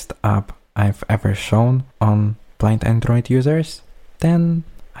first app I've ever shown on blind Android users, then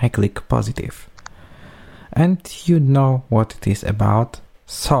I click positive. And you know what it is about.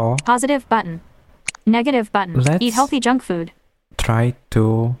 So positive button. Negative button. Let's eat healthy junk food. Try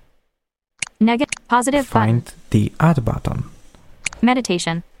to positive find button. The add button.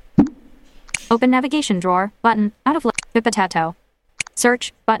 Meditation. Open navigation drawer button. Out of potato.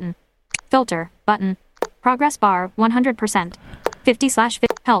 Search button. Filter button. Progress bar 100%. 50/50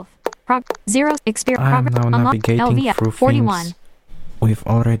 health. 0 experience. I'm now navigating LVF, through 41. things we've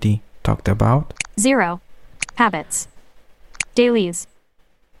already talked about. 0 habits. Dailies.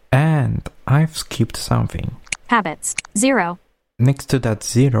 And I've skipped something. Habits. 0. Next to that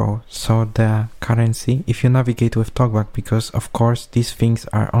 0, so the currency, if you navigate with TalkBack, because of course these things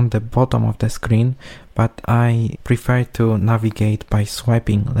are on the bottom of the screen, but I prefer to navigate by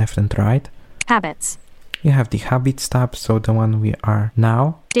swiping left and right. Habits. You have the habits tab, so the one we are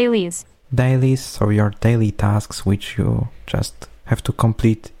now. Dailies. Dailies, so your daily tasks, which you just have to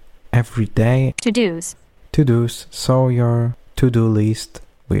complete every day. To-dos. To-dos, so your to-do list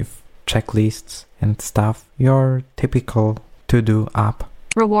with checklists and stuff. Your typical to-do app.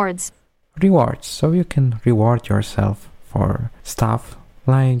 Rewards. Rewards, so you can reward yourself for stuff.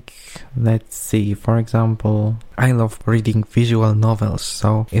 Like, let's see, for example, I love reading visual novels,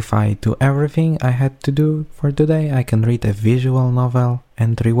 so if I do everything I had to do for today, I can read a visual novel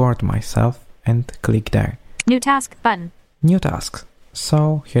and reward myself and click there. New task button. New tasks.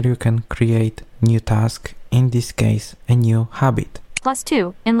 So here you can create new task, in this case a new habit.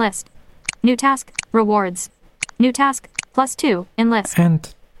 +2 in list. New task, rewards. New task, +2 in list.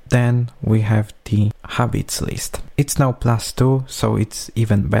 And then we have the habits list. It's now +2, so it's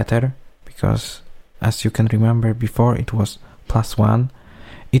even better, because as you can remember before it was +1.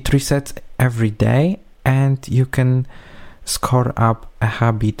 It resets every day and you can score up a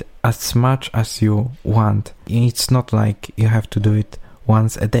habit as much as you want. It's not like you have to do it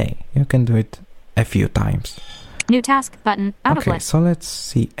once a day. You can do it a few times. New task button out of Okay, list. so let's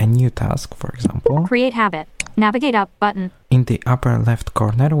see a new task, for example. Create habit. Navigate up button. In the upper left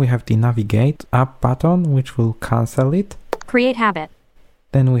corner, we have the navigate up button, which will cancel it. Create habit.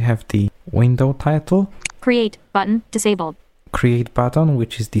 Then we have the window title. Create button disabled. Create button,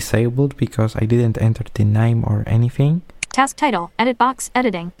 which is disabled because I didn't enter the name or anything. Task title, edit box,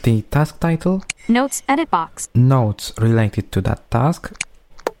 editing. The task title. Notes, edit box. Notes related to that task.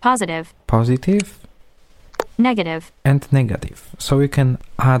 Positive. Positive. Negative. And negative. So you can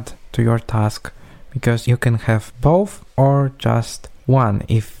add to your task, because you can have both or just one.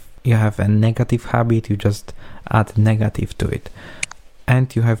 If you have a negative habit, you just add negative to it.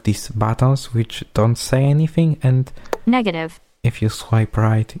 And you have these buttons which don't say anything, and negative. If you swipe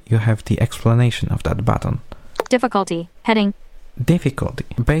right, you have the explanation of that button. Difficulty, heading. Difficulty.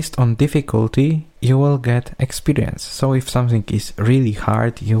 Based on difficulty, you will get experience. So if something is really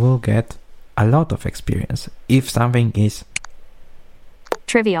hard, you will get a lot of experience. If something is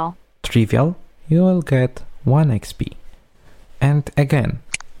trivial, you will get 1 XP. And again,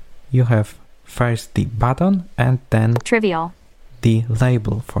 you have first the button and then trivial, the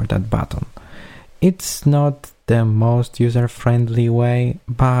label for that button. It's not the most user-friendly way,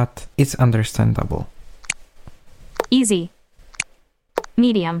 but it's understandable. Easy,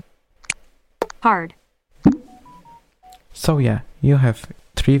 medium, hard. So yeah, you have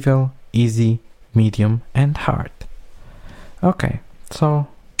trivial, easy, medium, and hard. Okay, so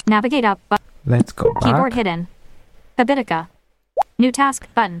navigate up button. Let's go back. Keyboard hidden. Habitica. New task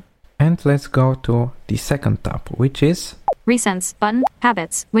button. And let's go to the second tab, which is recents button.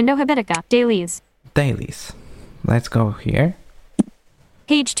 Habits. Window Habitica. Dailies. Dailies. Let's go here.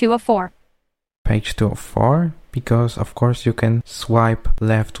 Page 2 of 4. Page 2 of 4, because of course you can swipe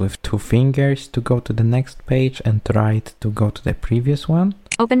left with 2 fingers to go to the next page and right to go to the previous one.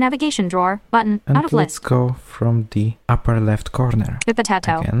 Open navigation drawer button. And out of let's list. go from the upper left corner. The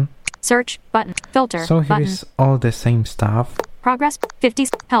potato. Again. Search button. Filter so here button. is all the same stuff. Progress 50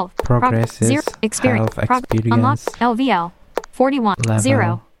 health. Progresses, 0 experience. health, experience. Unlock LVL 41 level.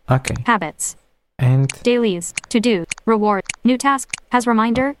 0. Okay. Habits. And dailies, to-do, reward, new task, has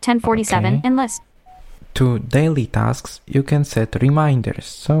reminder, 1047 Okay. in list. to daily tasks, you can set reminders,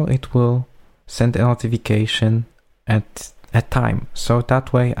 so it will send a notification at a time. So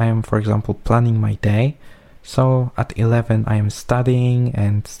that way I am, for example, planning my day. So at 11 I am studying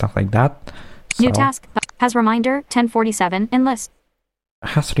and stuff like that. So New task, has reminder, 1047 in list.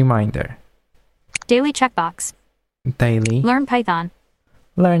 has reminder, Daily checkbox, daily, learn Python,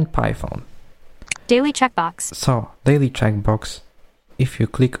 learn Python. daily checkbox, So daily checkbox, if you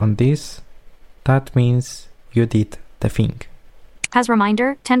click on this, that means you did the thing. has reminder,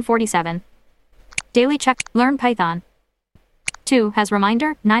 1047. Daily check, learn Python. 2 has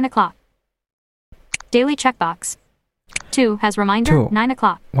reminder, 9 o'clock. Daily checkbox. 2 has reminder, 2. 9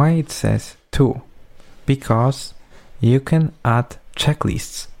 o'clock. Why it says 2? Because you can add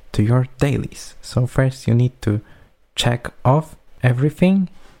checklists to your dailies. So first you need to check off everything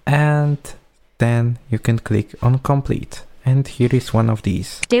and then you can click on complete. And here is one of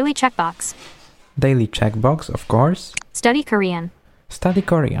these. Daily checkbox. Daily checkbox, of course. Study Korean. Study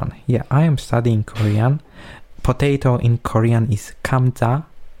Korean. Yeah, I am studying Korean. Potato in Korean is kamja,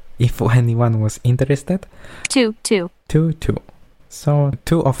 if anyone was interested. 2. 2. So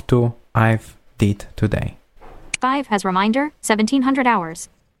 2 of 2 I've did today. 5 has reminder, 1700 hours.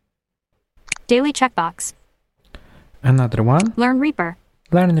 Daily checkbox. Another one. Learn Reaper.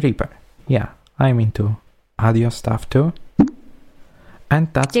 Learn Reaper. Yeah, I'm into audio stuff too. And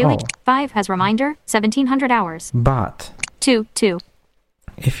that's Daily all. 5 has reminder, 1700 hours. But 2.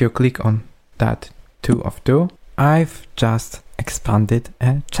 if you click on that 2 of 2, I've just expanded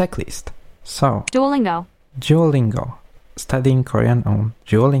a checklist. So Duolingo. Duolingo. Studying Korean on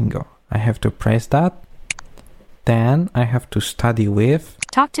Duolingo. I have to press that. Then I have to study with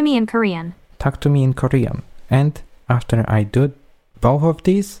Talk to me in Korean. Talk to me in Korean. And after I do both of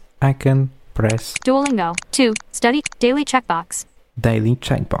these, I can press Duolingo. 2. Study. Daily checkbox. daily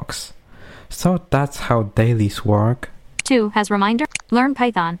checkbox. So that's how dailies work. 2 has reminder, learn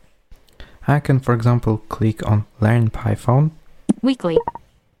Python. I can, for example, click on Learn Python. Weekly.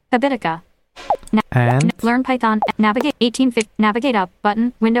 Habitica. And learn Python. Navigate. 1850. Navigate up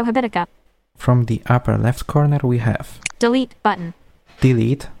button. Window Habitica. from the upper left corner we have Delete button.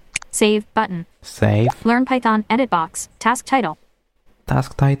 delete, Save button. save, Learn Python edit box. Task title.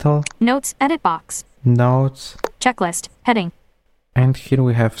 task title, Notes edit box. notes, Checklist. Heading. and here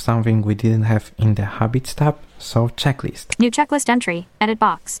we have something we didn't have in the habits tab, so checklist. New checklist entry. Edit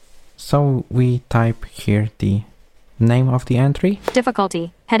box. So we type here the name of the entry,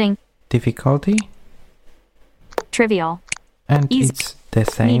 Difficulty. Heading. difficulty, Trivial. and Easy. it's the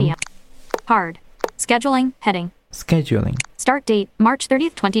same. Medium. Hard. Scheduling. Heading. Scheduling. Start date, March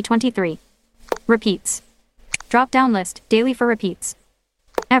 30th, 2023. Repeats. Drop down list, daily for repeats.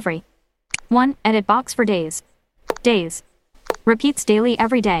 Every. 1. Edit box for days. Days. Repeats daily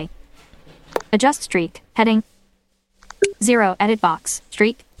every day. Adjust streak, heading. 0. Edit box,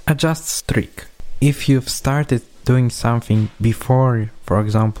 streak. Adjust streak. If you've started doing something before, for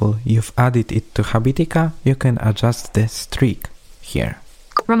example, you've added it to Habitica, you can adjust the streak here.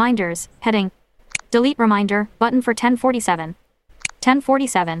 Reminders, heading. Delete reminder, button for 1047.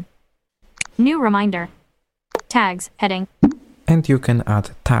 1047. New reminder. Tags, heading. And you can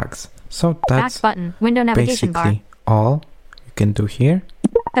add tags. So that's Back button, window navigation bar. basically all you can do here.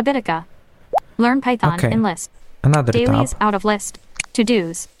 Habitica. Learn Python Okay. in list. Another Dailies tab, out of list.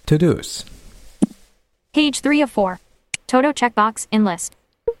 To-dos. to-dos. Page 3 of 4. Toto checkbox in list.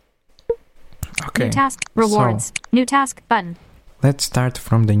 Okay, New task, rewards. New task, button. let's start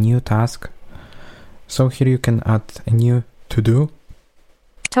from the new task. So here you can add a new to-do,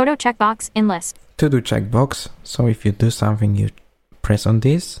 Toto checkbox in list. to-do checkbox. So if you do something, you press on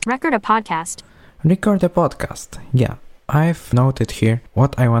this. Record a podcast. Record a podcast. Yeah, I've noted here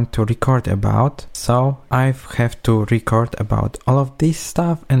what I want to record about. So I have to record about all of this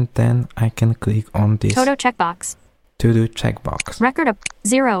stuff and then I can click on this Toto checkbox. to-do checkbox. Record a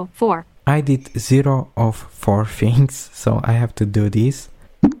 0, 4. I did 0 of 4 things, so I have to do this.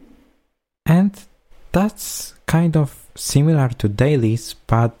 And that's kind of similar to dailies,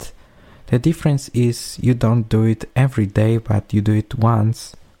 but the difference is you don't do it every day, but you do it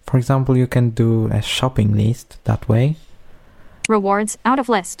once. For example, you can do a shopping list that way. Rewards out of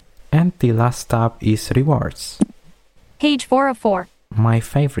list. And the last tab is rewards, Page 4 of 4. my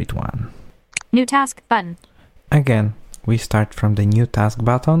favorite one. New task button. Again, we start from the new task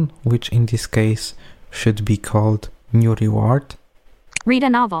button, which in this case should be called new reward. Read a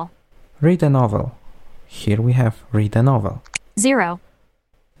novel. Read a novel. Here we have read a novel. 0.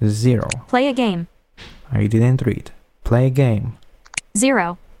 0. Play a game. I didn't read. Play a game.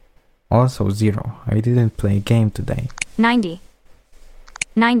 0. Also 0. I didn't play a game today. 90.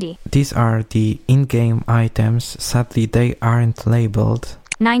 90. These are the in-game items. Sadly, they aren't labeled.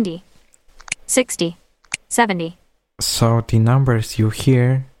 90. 60. 70. So the numbers you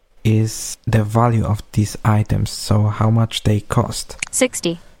hear is the value of these items, so how much they cost.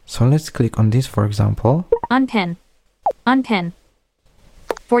 60. So let's click on this, for example. Unpin. Unpin.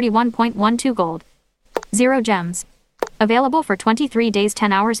 41.12 gold. 0 gems. Available for 23 days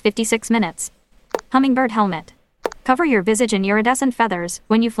 10 hours 56 minutes. Hummingbird helmet. Cover your visage in iridescent feathers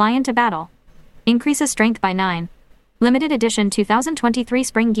when you fly into battle. Increases strength by 9. Limited edition 2023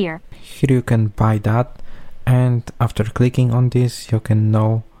 spring gear. Here you can buy that, and after clicking on this you can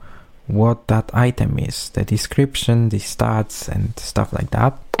know what that item is, the description, the stats and stuff like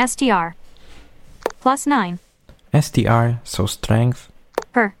that. STR. Plus 9. STR, so strength.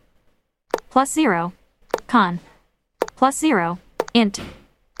 Per. Plus 0. Con. Plus 0. Int.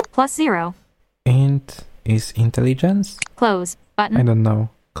 Plus 0. Int is intelligence? Close. Button. I don't know.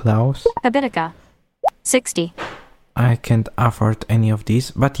 Close. Habitica. 60. I can't afford any of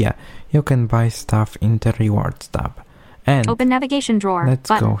these, but yeah, you can buy stuff in the rewards tab. And open navigation drawer. Let's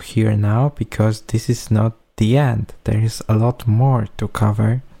button. go here now, because this is not the end. There is a lot more to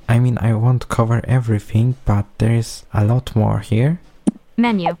cover. I mean, I won't cover everything, but there is a lot more here.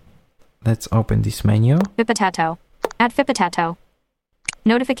 Menu. Let's open this menu. Fippotato. Add Fippotato.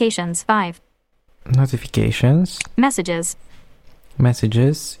 Notifications 5. Notifications. Messages.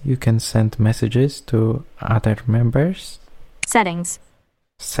 Messages. You can send messages to other members. Settings.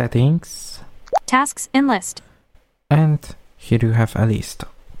 Settings. Tasks in list. And here you have a list.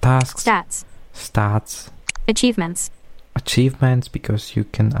 Tasks. Stats. Stats. Achievements. Achievements, because you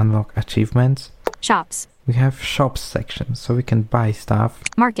can unlock achievements. Shops. We have shops section, so we can buy stuff.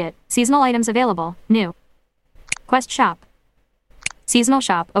 Market. Seasonal items available. New. Quest shop. Seasonal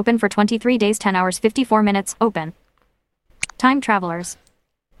shop open for 23 days 10 hours 54 minutes open. Time travelers.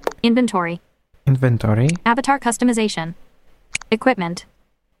 Inventory. Inventory. Avatar customization. Equipment.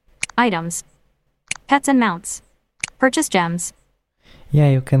 Items. Pets and mounts. Purchase gems. Yeah,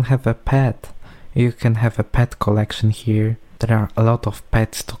 you can have a pet. You can have a pet collection here. There are a lot of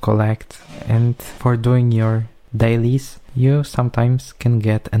pets to collect, and for doing your dailies, you sometimes can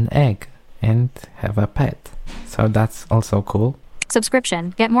get an egg and have a pet. So that's also cool.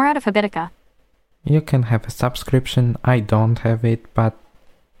 Subscription. Get more out of Habitica. You can have a subscription. I don't have it, but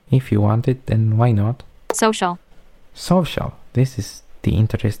if you want it, then why not? Social. Social. This is the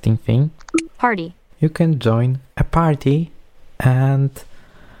interesting thing. Party. You can join a party and,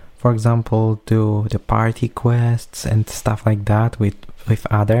 for example, do the party quests and stuff like that with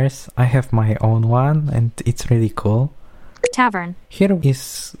others. I have my own one and it's really cool. Tavern. Here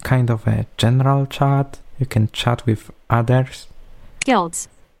is kind of a general chat. You can chat with others. Guilds.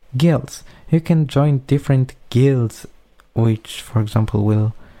 Guilds. You can join different guilds which, for example,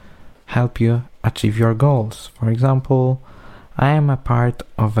 will help you achieve your goals. For example, I am a part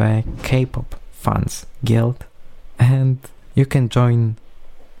of a K-pop fans guild, and you can join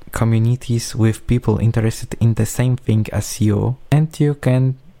communities with people interested in the same thing as you, and you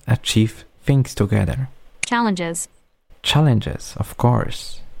can achieve things together. Challenges. Challenges, of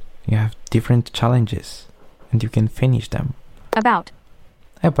course. You have different challenges, and you can finish them. About.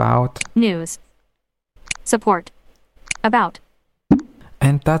 About. News. Support. About.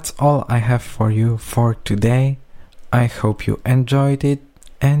 And that's all I have for you for today. I hope you enjoyed it,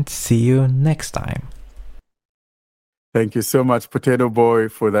 and see you next time. Thank you so much, Potato Boy,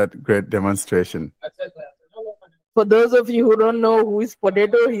 for that great demonstration. For those of you who don't know who is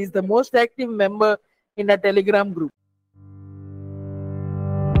Potato, he's the most active member in a Telegram group.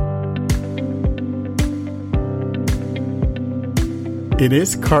 It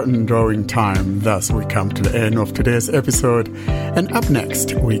is curtain drawing time, thus we come to the end of today's episode. And up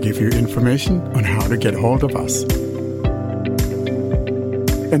next, we give you information on how to get hold of us.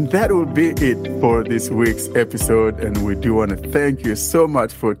 And that will be it for this week's episode. And we do want to thank you so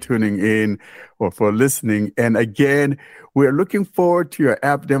much for tuning in or for listening. And again, we're looking forward to your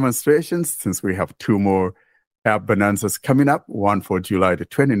app demonstrations, since we have 2 more app bonanzas coming up, one for July the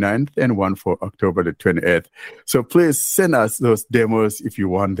 29th and one for October the 28th. So please send us those demos if you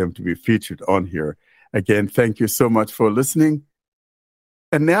want them to be featured on here. Again, thank you so much for listening.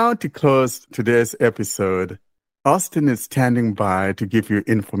 And now to close today's episode, Austin is standing by to give you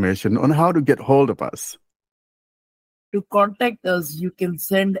information on how to get hold of us. To contact us, you can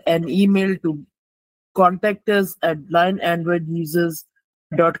send an email to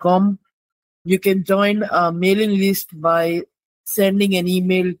contactus@blindandroidusers.com. You can join our mailing list by sending an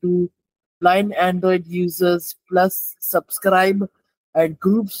email to Blind Android Users plus subscribe at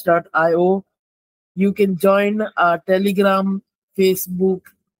groups.io. You can join our Telegram, Facebook,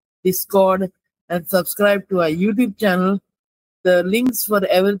 Discord, and subscribe to our YouTube channel. The links for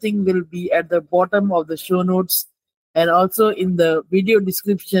everything will be at the bottom of the show notes and also in the video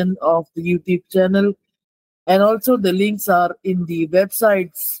description of the YouTube channel. And also the links are in the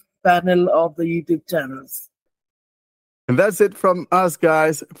websites panel of the YouTube channels. And that's it from us,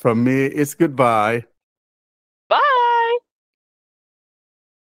 guys. From me, it's goodbye. Bye.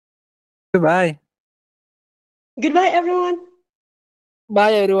 Goodbye. Goodbye, everyone.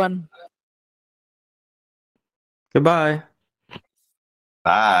 Bye, everyone. Goodbye.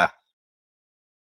 Bye.